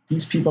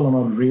people are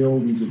not real.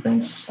 These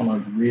events are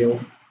not real.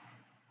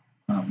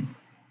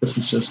 This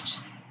is just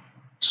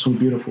so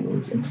beautiful.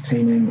 It's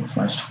entertaining. It's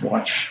nice to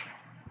watch.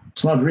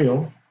 It's not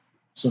real.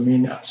 So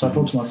I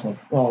thought to myself,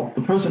 well,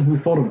 the person who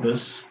thought of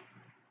this,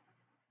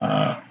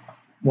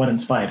 what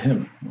inspired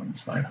him? What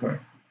inspired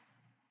her?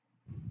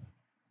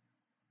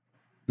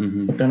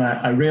 But then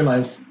I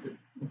realized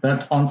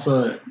that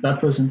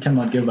person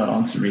cannot give that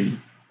answer really,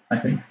 I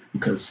think,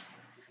 because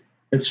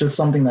it's just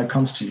something that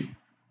comes to you.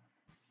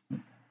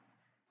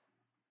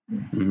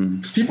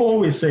 Because people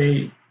always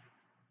say,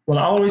 well,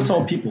 I always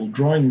tell people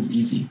drawing is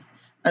easy.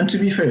 And to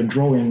be fair,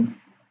 drawing,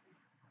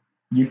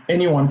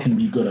 anyone can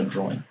be good at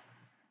drawing.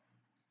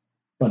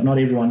 But not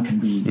everyone can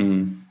be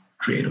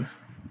creative,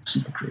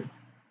 super creative.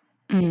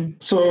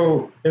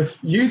 So if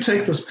you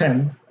take this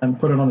pen and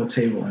put it on the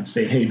table and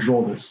say, hey,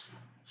 draw this.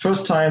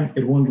 First time,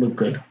 it won't look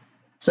good.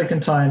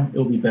 Second time,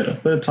 it'll be better.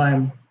 Third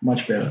time,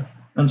 much better,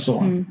 and so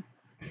on.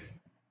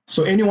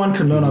 So anyone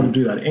can learn how to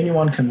do that.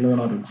 Anyone can learn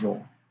how to draw,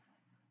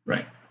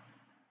 right?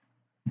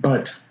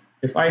 But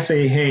if I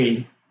say,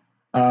 hey,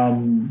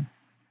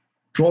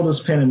 draw this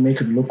pen and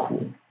make it look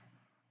cool,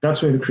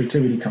 that's where the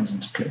creativity comes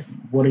into play.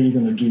 What are you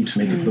going to do to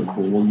make it look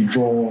cool? Will you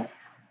draw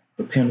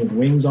the pen with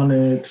wings on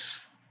it?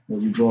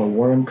 Will you draw a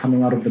worm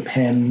coming out of the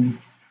pen?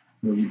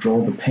 Will you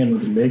draw the pen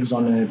with legs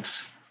on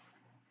it?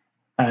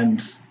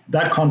 And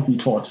that can't be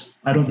taught.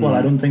 I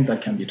don't think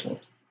that can be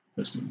taught,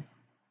 personally.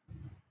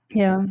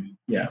 Yeah.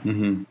 Yeah.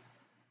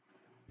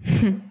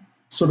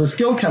 So the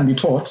skill can be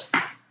taught,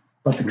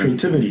 but the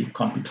creativity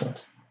can't be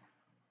taught.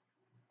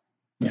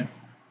 Yeah.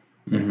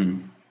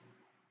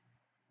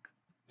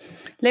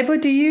 Lebo,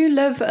 do you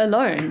live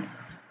alone?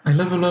 I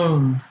live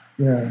alone.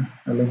 Yeah,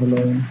 I live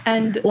alone.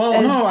 And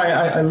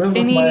I live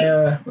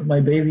with my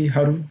baby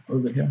Haru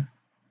over here.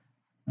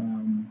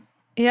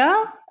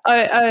 Yeah?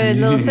 Oh,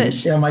 little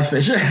fish. Yeah, my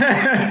fish.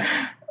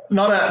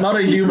 not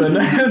a human.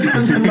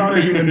 Not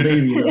a human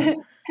baby.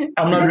 No.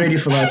 I'm not ready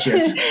for that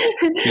yet.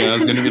 Yeah, I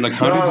was going to be like,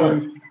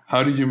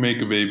 how did you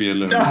make a baby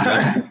alone?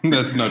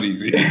 That's not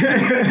easy.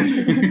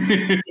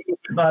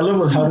 No, I live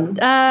with Haru.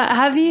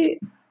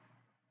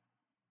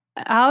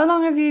 How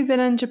long have you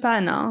been in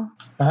Japan now?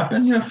 I've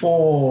been here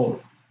for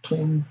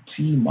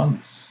 20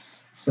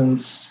 months,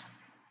 since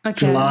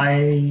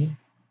July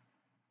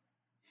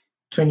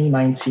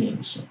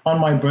 2019. So on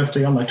my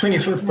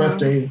 25th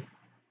birthday,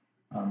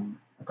 I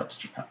got to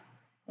Japan.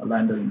 I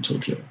landed in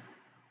Tokyo.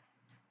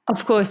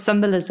 Of course,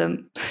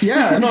 symbolism.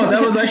 Yeah, no,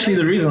 that was actually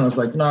the reason. I was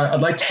like,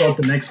 I'd like to start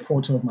the next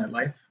quarter of my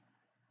life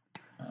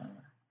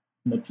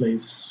in a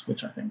place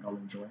which I think I'll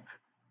enjoy.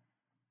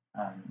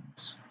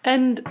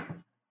 And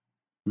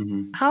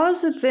how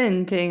has it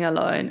been being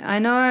alone? I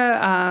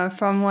know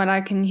from what I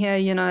can hear,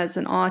 as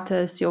an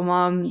artist, your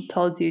mom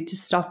told you to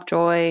stop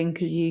drawing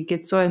because you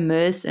get so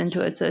immersed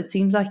into it. So it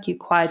seems like you're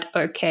quite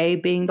okay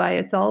being by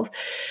yourself.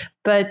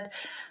 But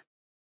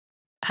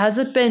has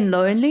it been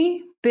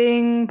lonely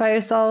being by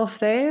yourself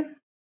there?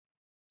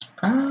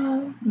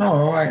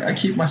 No, I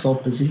keep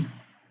myself busy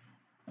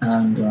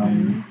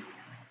and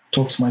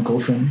talk to my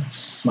girlfriend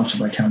as much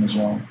as I can as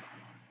well.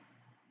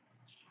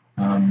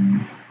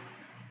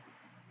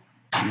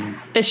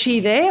 Is she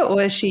there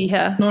or is she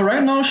here? No,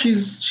 right now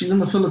she's in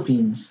the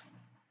Philippines,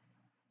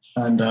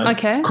 and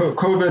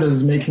COVID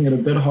is making it a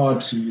bit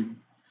hard to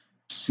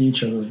see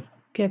each other.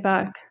 Get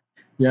back.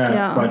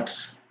 Yeah.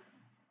 But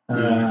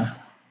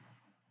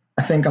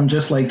I think I'm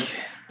just like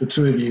the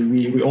two of you.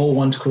 We all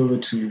want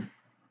COVID to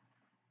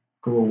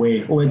go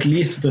away, or at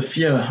least the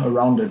fear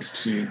around it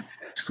to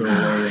go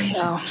away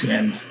and to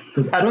end.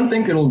 Because I don't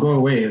think it'll go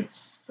away.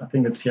 I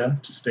think it's here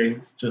to stay,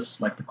 just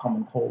like the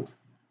common cold.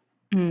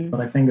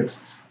 But I think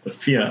it's the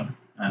fear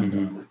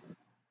and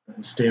the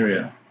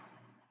hysteria,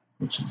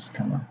 which is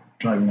kind of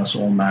driving us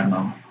all mad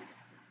now.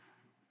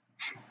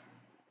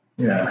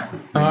 Yeah.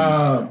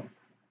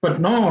 But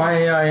no,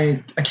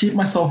 I keep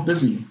myself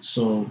busy.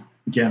 So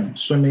again,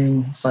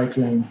 swimming,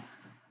 cycling,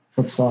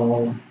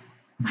 futsal,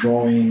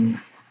 drawing,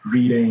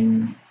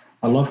 reading.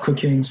 I love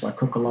cooking, so I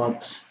cook a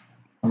lot.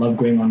 I love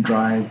going on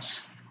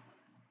drives.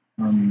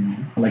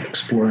 I like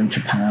exploring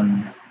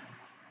Japan.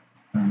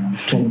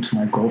 Talking to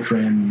my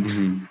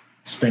girlfriend,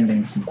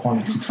 spending some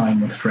quality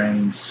time with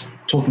friends,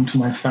 talking to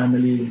my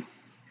family.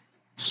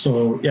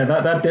 So yeah,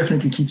 that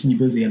definitely keeps me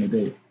busy in a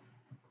day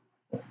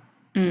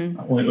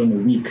or in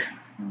a week.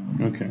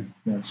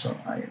 Yeah, so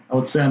I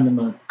would say I'm in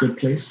a good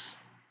place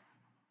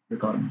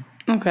regarding.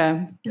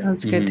 Okay,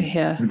 that's good to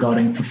hear.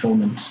 Regarding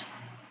fulfillment.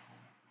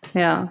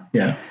 Yeah.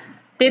 Yeah.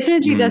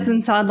 Definitely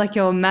doesn't sound like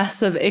you're a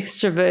massive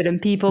extrovert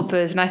and people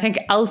person. I think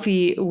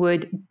Alfie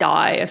would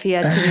die if he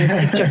had to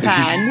move to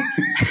Japan.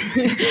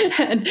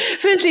 And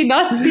firstly,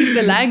 not speak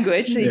the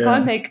language, so you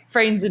can't make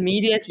friends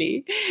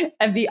immediately,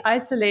 and be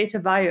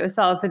isolated by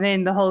yourself, and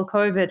then the whole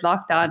COVID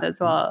lockdown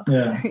as well.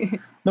 Yeah.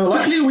 No,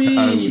 luckily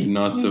I would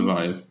not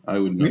survive.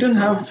 We didn't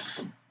have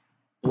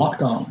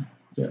lockdown.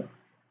 Yeah.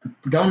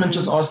 The government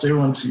just asked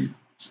everyone to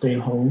stay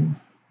home.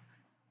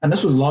 And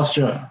this was last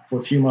year for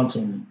a few months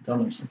only. The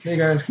government's like, hey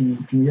guys,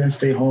 can you guys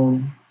stay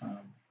home?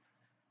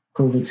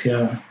 COVID's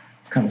here.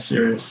 It's kind of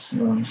serious.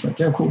 It's like,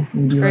 yeah, cool.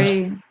 We'll do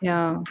that.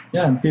 Yeah.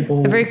 Yeah, and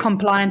people. A very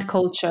compliant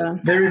culture.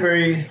 Very,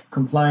 very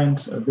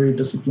compliant, very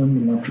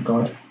disciplined in that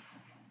regard.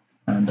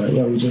 And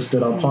we just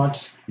did our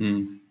part.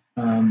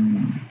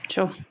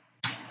 Sure.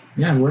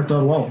 Yeah, it worked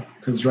out well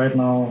because right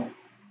now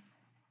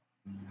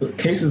the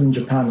cases in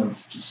Japan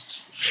have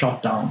just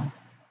shot down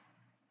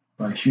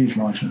by a huge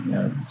margin.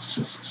 Yeah,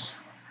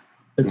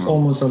 it's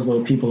almost as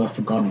though people have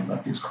forgotten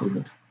about this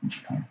COVID in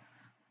Japan.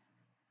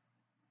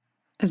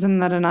 Isn't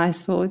that a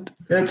nice thought?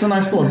 Yeah, it's a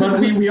nice thought, but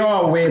we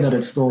are aware that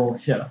it's still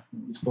here.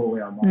 We still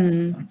wear our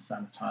masks and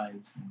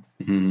sanitize.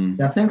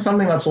 And I think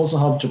something that's also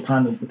helped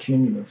Japan is the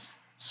cleanliness.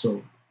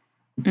 So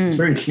it's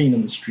very clean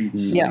in the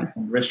streets. Yeah.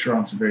 And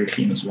restaurants are very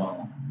clean as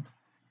well.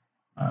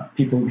 And,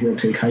 people here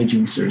take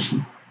hygiene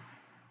seriously.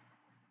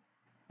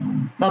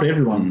 Not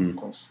everyone, of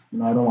course.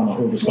 I don't want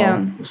to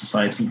oversell the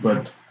society,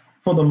 but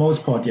for the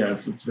most part,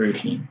 it's very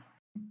clean.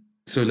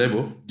 So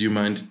Lebo, do you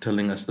mind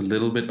telling us a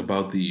little bit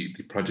about the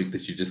project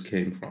that you just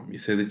came from? You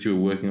said that you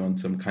were working on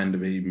some kind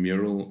of a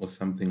mural or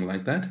something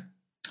like that?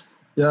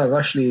 Yeah, I've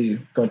actually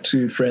got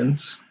two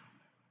friends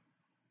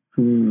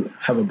who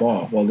have a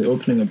bar. Well, they're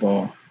opening a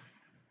bar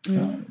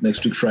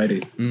next week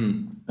Friday,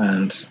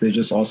 and they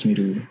just asked me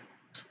to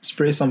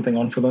spray something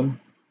on for them.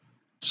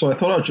 So I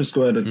thought I'd just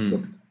go at it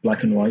with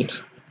black and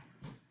white,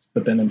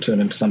 but then it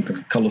turned into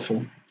something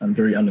colorful and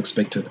very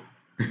unexpected.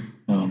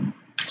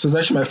 So it's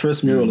actually my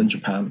first mural in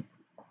Japan,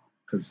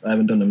 because I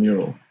haven't done a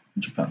mural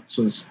in Japan.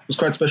 So it was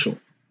quite special.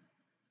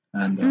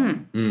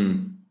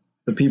 And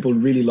the people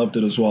really loved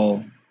it as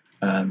well.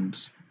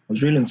 And I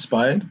was really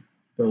inspired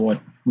by what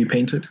we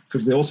painted,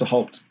 because they also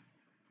helped,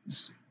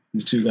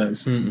 these two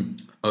guys.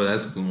 Oh,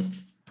 that's cool.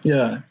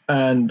 Yeah.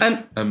 And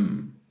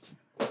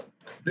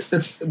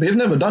they've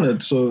never done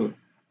it, so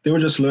they were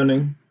just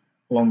learning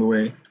along the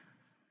way.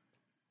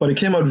 But it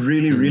came out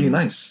really, really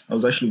nice. I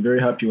was actually very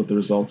happy with the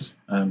result,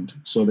 and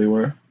so they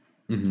were.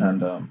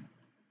 And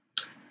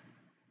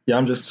yeah,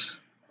 I'm just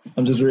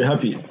very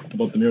happy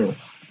about the mural.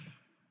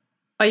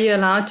 Are you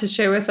allowed to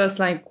share with us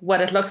like what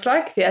it looks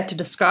like if you had to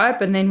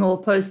describe, and then we'll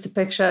post a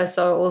picture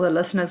so all the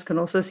listeners can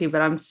also see?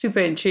 But I'm super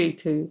intrigued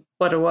to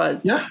what it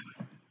was. Yeah,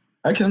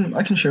 I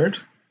can share it.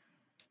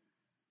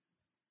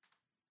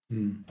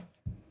 Can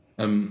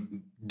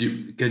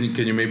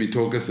you maybe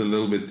talk us a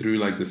little bit through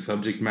like the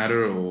subject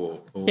matter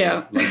or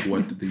like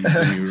what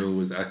the mural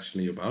was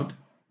actually about?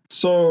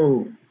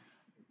 So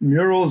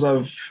murals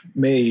I've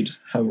made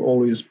have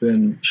always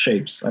been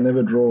shapes. I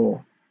never draw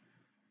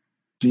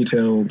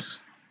detailed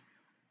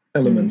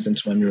elements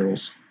into my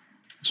murals.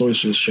 It's always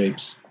just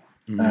shapes.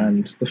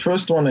 And the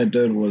first one I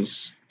did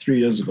was 3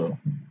 years ago,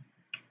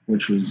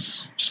 which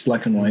was just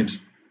black and white.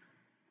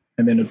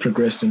 And then it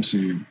progressed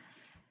into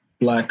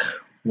black,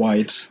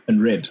 white,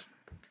 and red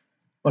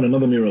on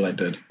another mural I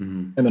did.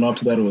 And then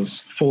after that, it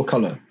was full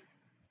color.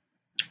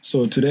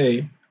 So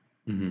today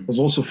was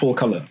also full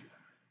color,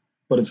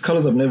 but it's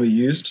colors I've never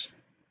used.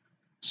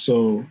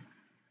 So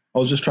I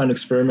was just trying to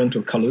experiment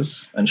with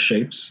colors and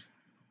shapes.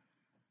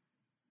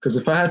 Because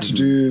if I had to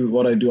do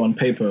what I do on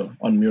paper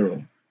on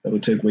mural, that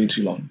would take way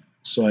too long.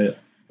 So I'd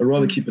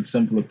rather keep it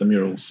simple with the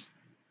murals.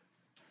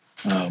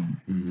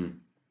 And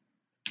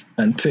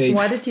take.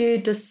 Why did you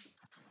just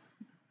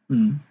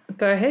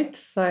go ahead?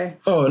 Sorry.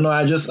 Oh no,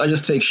 I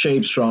just take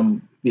shapes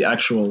from the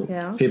actual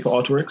paper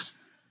artworks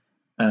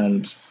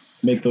and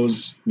make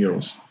those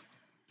murals,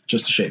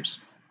 just the shapes.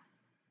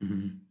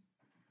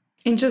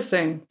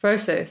 Interesting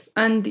process.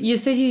 And you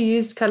said you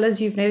used colors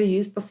you've never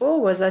used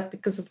before. Was that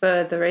because of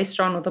the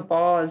restaurant or the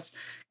bar's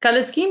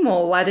color scheme,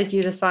 or why did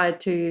you decide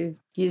to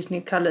use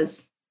new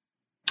colors?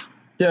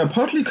 Yeah,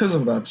 partly because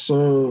of that.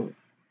 So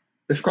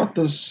they've got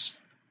this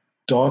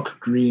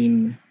dark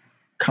green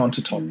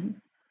countertop,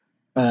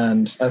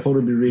 and I thought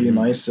it'd be really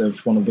nice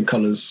if one of the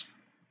colors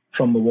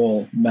from the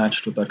wall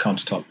matched with that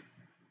countertop.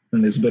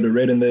 And there's a bit of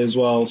red in there as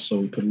well,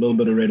 so we put a little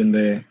bit of red in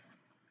there.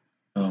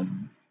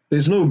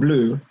 There's no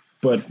blue,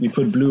 but we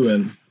put blue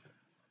in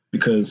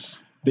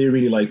because they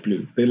really like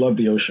blue. They love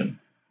the ocean.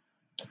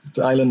 It's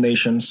an island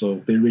nation,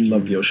 so they really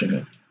love the ocean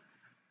here.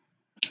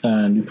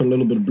 And we put a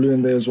little bit of blue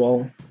in there as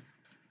well,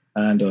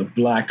 and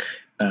black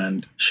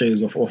and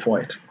shades of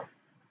off-white.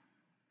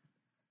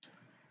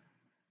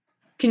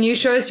 Can you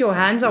show us your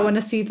hands? I want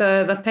to see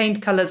the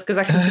paint colors, because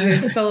I can see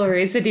there's still a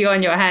residue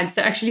on your hands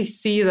to actually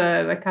see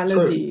the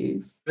colors you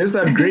use. There's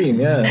that green,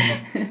 yeah.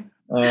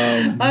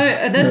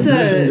 That's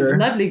a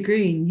lovely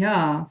green.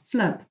 Yeah,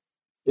 flip.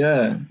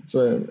 Yeah,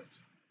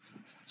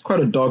 it's quite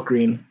a dark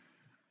green,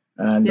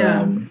 and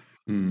like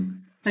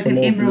an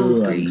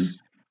emerald green.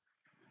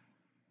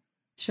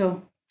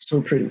 Sure.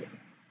 So pretty.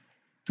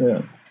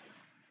 Yeah.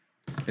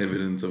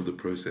 Evidence of the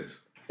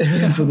process.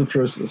 Evidence of the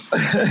process.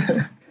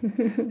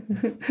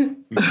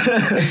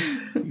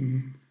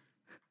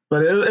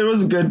 But it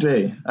was a good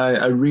day.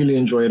 I really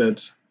enjoyed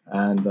it,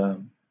 and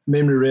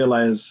made me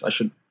realize I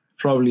should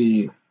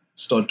probably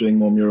start doing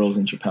more murals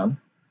in Japan.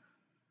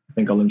 I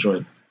think I'll enjoy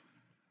it.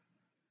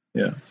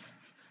 Yeah.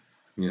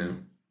 Yeah.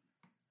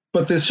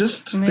 But there's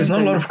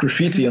not a lot of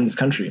graffiti in this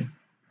country.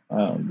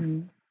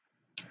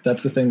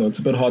 That's the thing, though. It's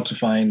a bit hard to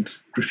find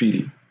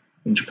graffiti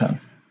in Japan.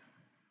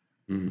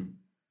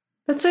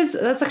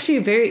 That's actually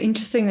very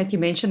interesting that you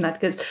mentioned that,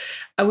 because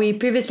we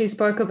previously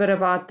spoke a bit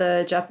about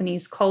the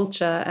Japanese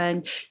culture,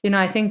 and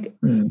I think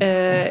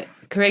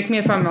correct me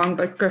if I'm wrong,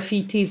 but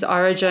graffiti's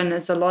origin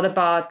is a lot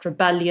about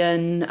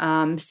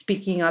rebellion,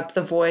 speaking up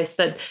the voice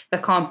that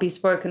can't be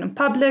spoken in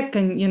public,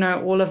 and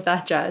all of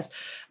that jazz.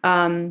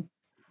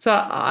 So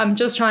I'm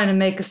just trying to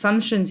make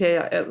assumptions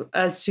here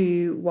as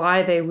to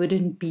why there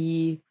wouldn't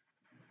be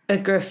a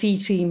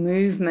graffiti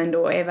movement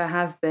or ever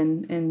have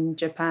been in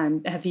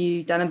Japan. Have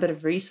you done a bit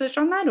of research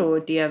on that, or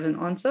do you have an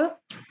answer?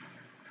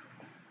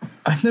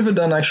 I've never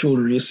done actual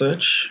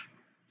research.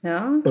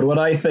 Yeah. But what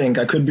I think,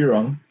 I could be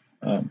wrong,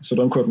 so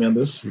don't quote me on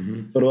this.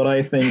 But what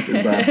I think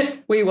is that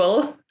we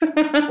will.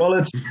 Well,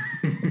 it's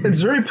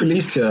very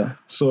policed here,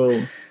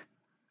 so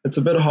it's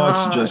a bit hard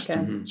to just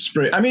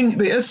spray. I mean,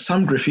 there is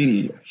some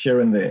graffiti here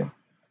and there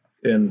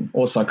in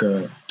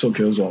Osaka,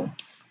 Tokyo as well,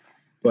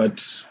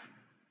 but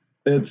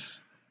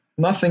it's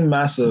nothing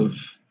massive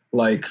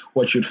like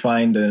what you'd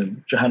find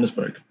in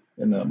Johannesburg,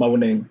 in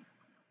Mauneng,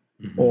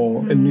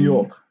 or in New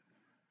York,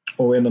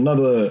 or in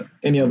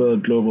any other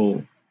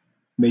global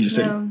major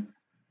city. Yeah.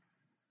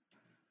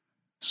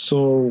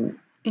 So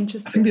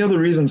Interesting. I think the other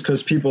reason is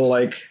because people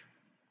like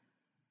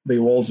the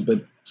walls a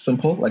bit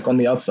simple, like on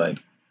the outside.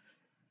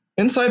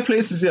 Inside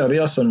places, yeah,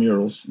 there are some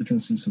murals. You can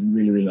see some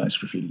really, really nice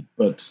graffiti.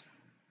 But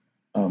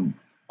on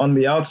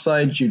the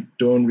outside, you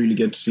don't really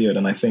get to see it.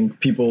 And I think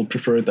people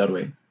prefer it that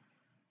way.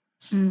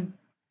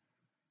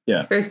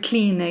 Yeah. Very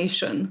clean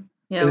nation.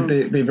 Yeah.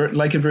 They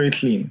like it very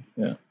clean.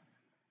 Yeah.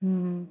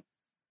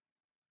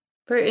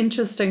 Very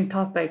interesting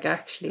topic,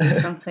 actually.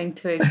 Something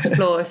to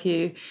explore if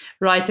you're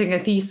writing a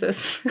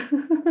thesis.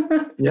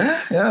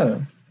 Yeah.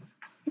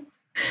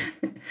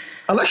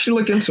 I'll actually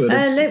look into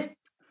it.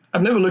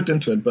 I've never looked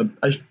into it, but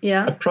I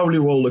probably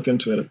will look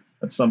into it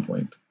at some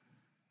point.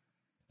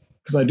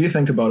 Because I do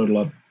think about it a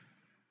lot.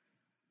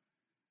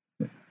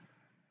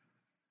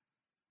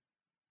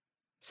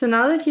 So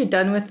now that you're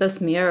done with this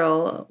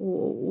mural,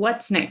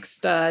 what's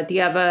next? Do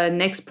you have a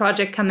next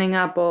project coming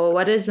up, or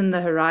what is in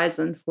the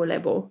horizon for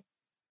Lebo?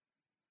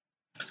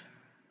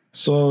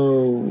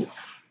 So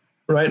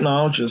right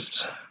now,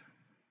 just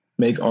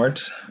make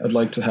art. I'd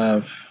like to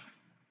have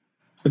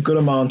a good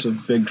amount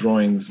of big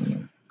drawings and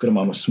a good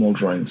amount of small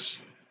drawings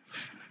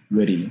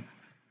ready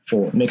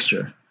for next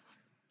year.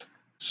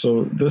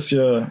 So this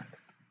year,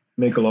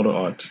 make a lot of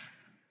art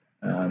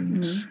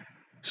and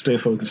stay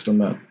focused on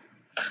that.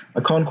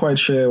 I can't quite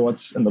share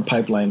what's in the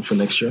pipeline for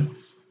next year.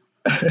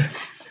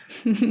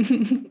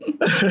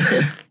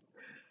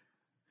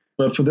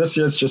 But for this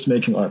year, it's just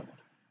making art.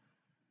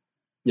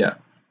 Yeah.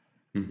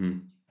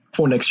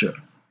 For next year.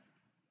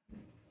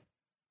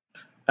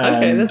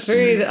 Okay, that's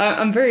very.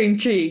 I'm very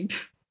intrigued.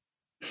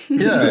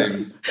 Yeah,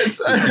 keep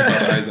our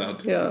eyes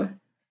out. Yeah,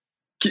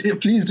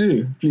 please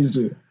do.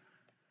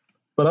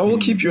 But I will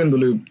keep you in the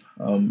loop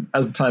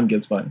as the time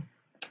gets by.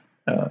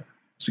 As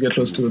we get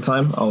close to the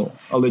time, I'll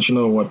let you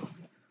know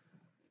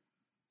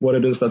what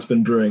it is that's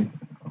been brewing.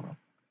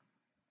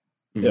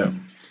 Yeah,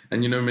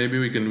 and maybe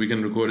we can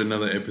record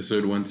another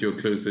episode once you're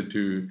closer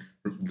to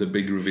the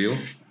big reveal,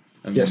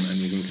 and we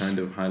can kind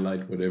of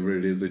highlight whatever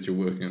it is that you're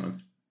working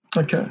on.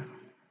 Okay.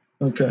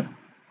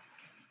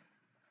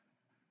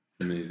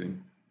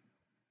 Amazing.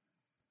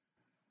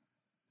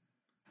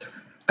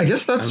 I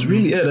guess that's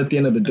really it at the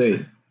end of the day.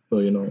 So,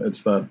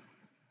 it's that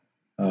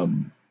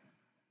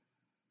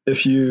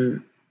if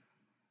you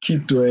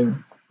keep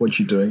doing what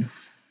you're doing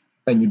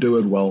and you do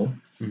it well,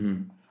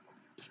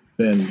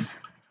 then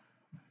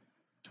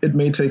it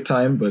may take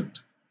time, but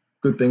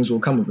good things will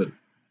come of it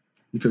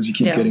because you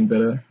keep getting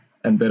better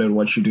and better at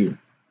what you do.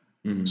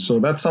 So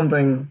that's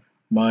something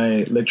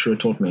my lecturer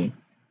taught me,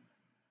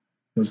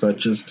 was that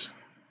just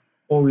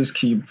always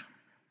keep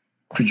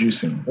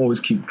producing, always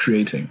keep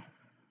creating,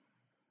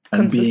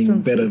 and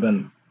being better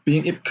than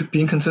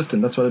being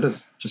consistent. That's what it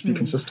is. Just be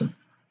consistent.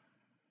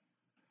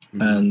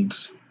 And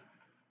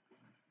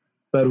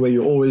that way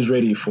you're always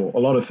ready for a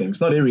lot of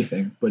things. Not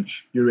everything, but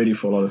you're ready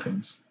for a lot of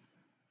things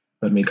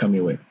that may come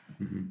your way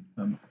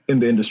in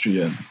the industry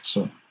you're in.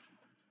 So,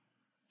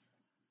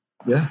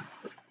 yeah,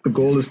 the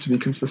goal is to be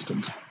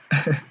consistent.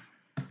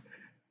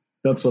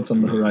 That's what's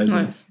on the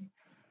horizon. Nice.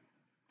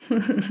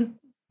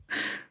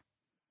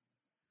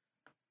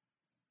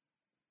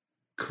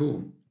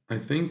 Cool. I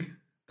think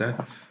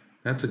that's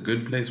a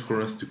good place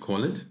for us to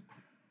call it.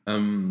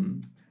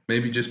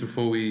 Maybe just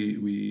before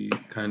we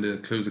kind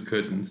of close the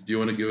curtains, do you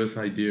want to give us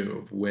an idea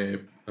of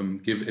where,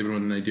 give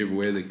everyone an idea of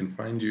where they can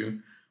find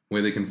you,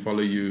 where they can follow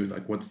you,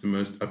 like what's the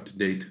most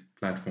up-to-date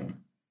platform?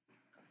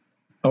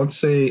 I would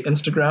say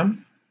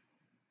Instagram.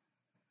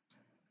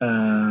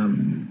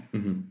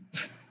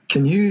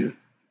 Can you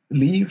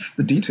leave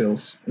the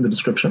details in the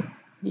description?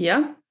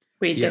 Yeah,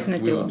 we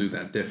definitely will do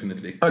that,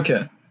 definitely.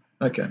 Okay.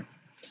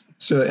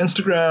 So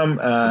Instagram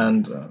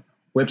and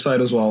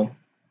website as well.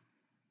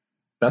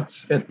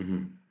 That's it.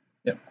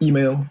 Yeah.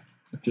 Email,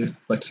 if you'd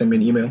like to send me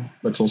an email,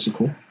 that's also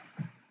cool.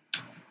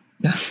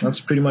 Yeah, that's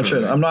pretty much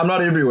it. I'm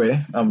not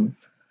everywhere. I'm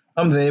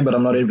there, but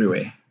I'm not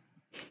everywhere.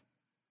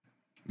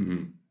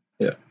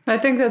 Yeah. I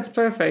think that's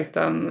perfect.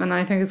 And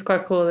I think it's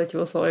quite cool that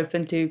you're also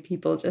open to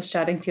people just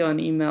chatting to you on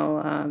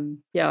email.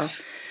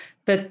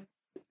 But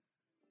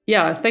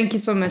yeah, thank you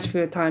so much for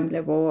your time,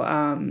 Lebo,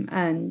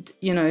 and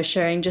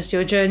sharing just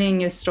your journey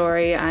and your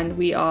story. And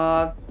we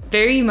are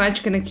very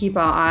much going to keep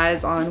our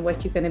eyes on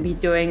what you're going to be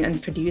doing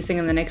and producing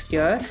in the next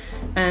year.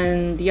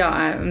 And yeah,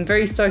 I'm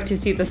very stoked to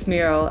see this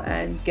mural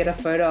and get a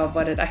photo of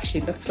what it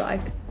actually looks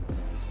like.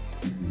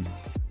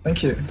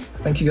 Thank you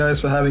guys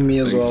for having me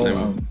as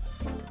well.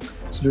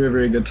 It's a very,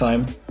 very good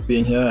time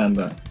being here, and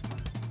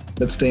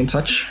let's stay in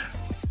touch.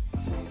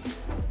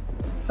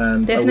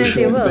 And definitely I wish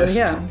you all the best.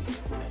 Yeah.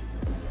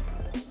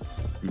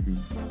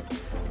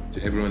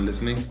 To everyone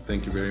listening,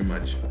 thank you very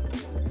much.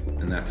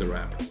 And that's a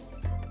wrap.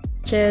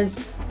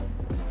 Cheers.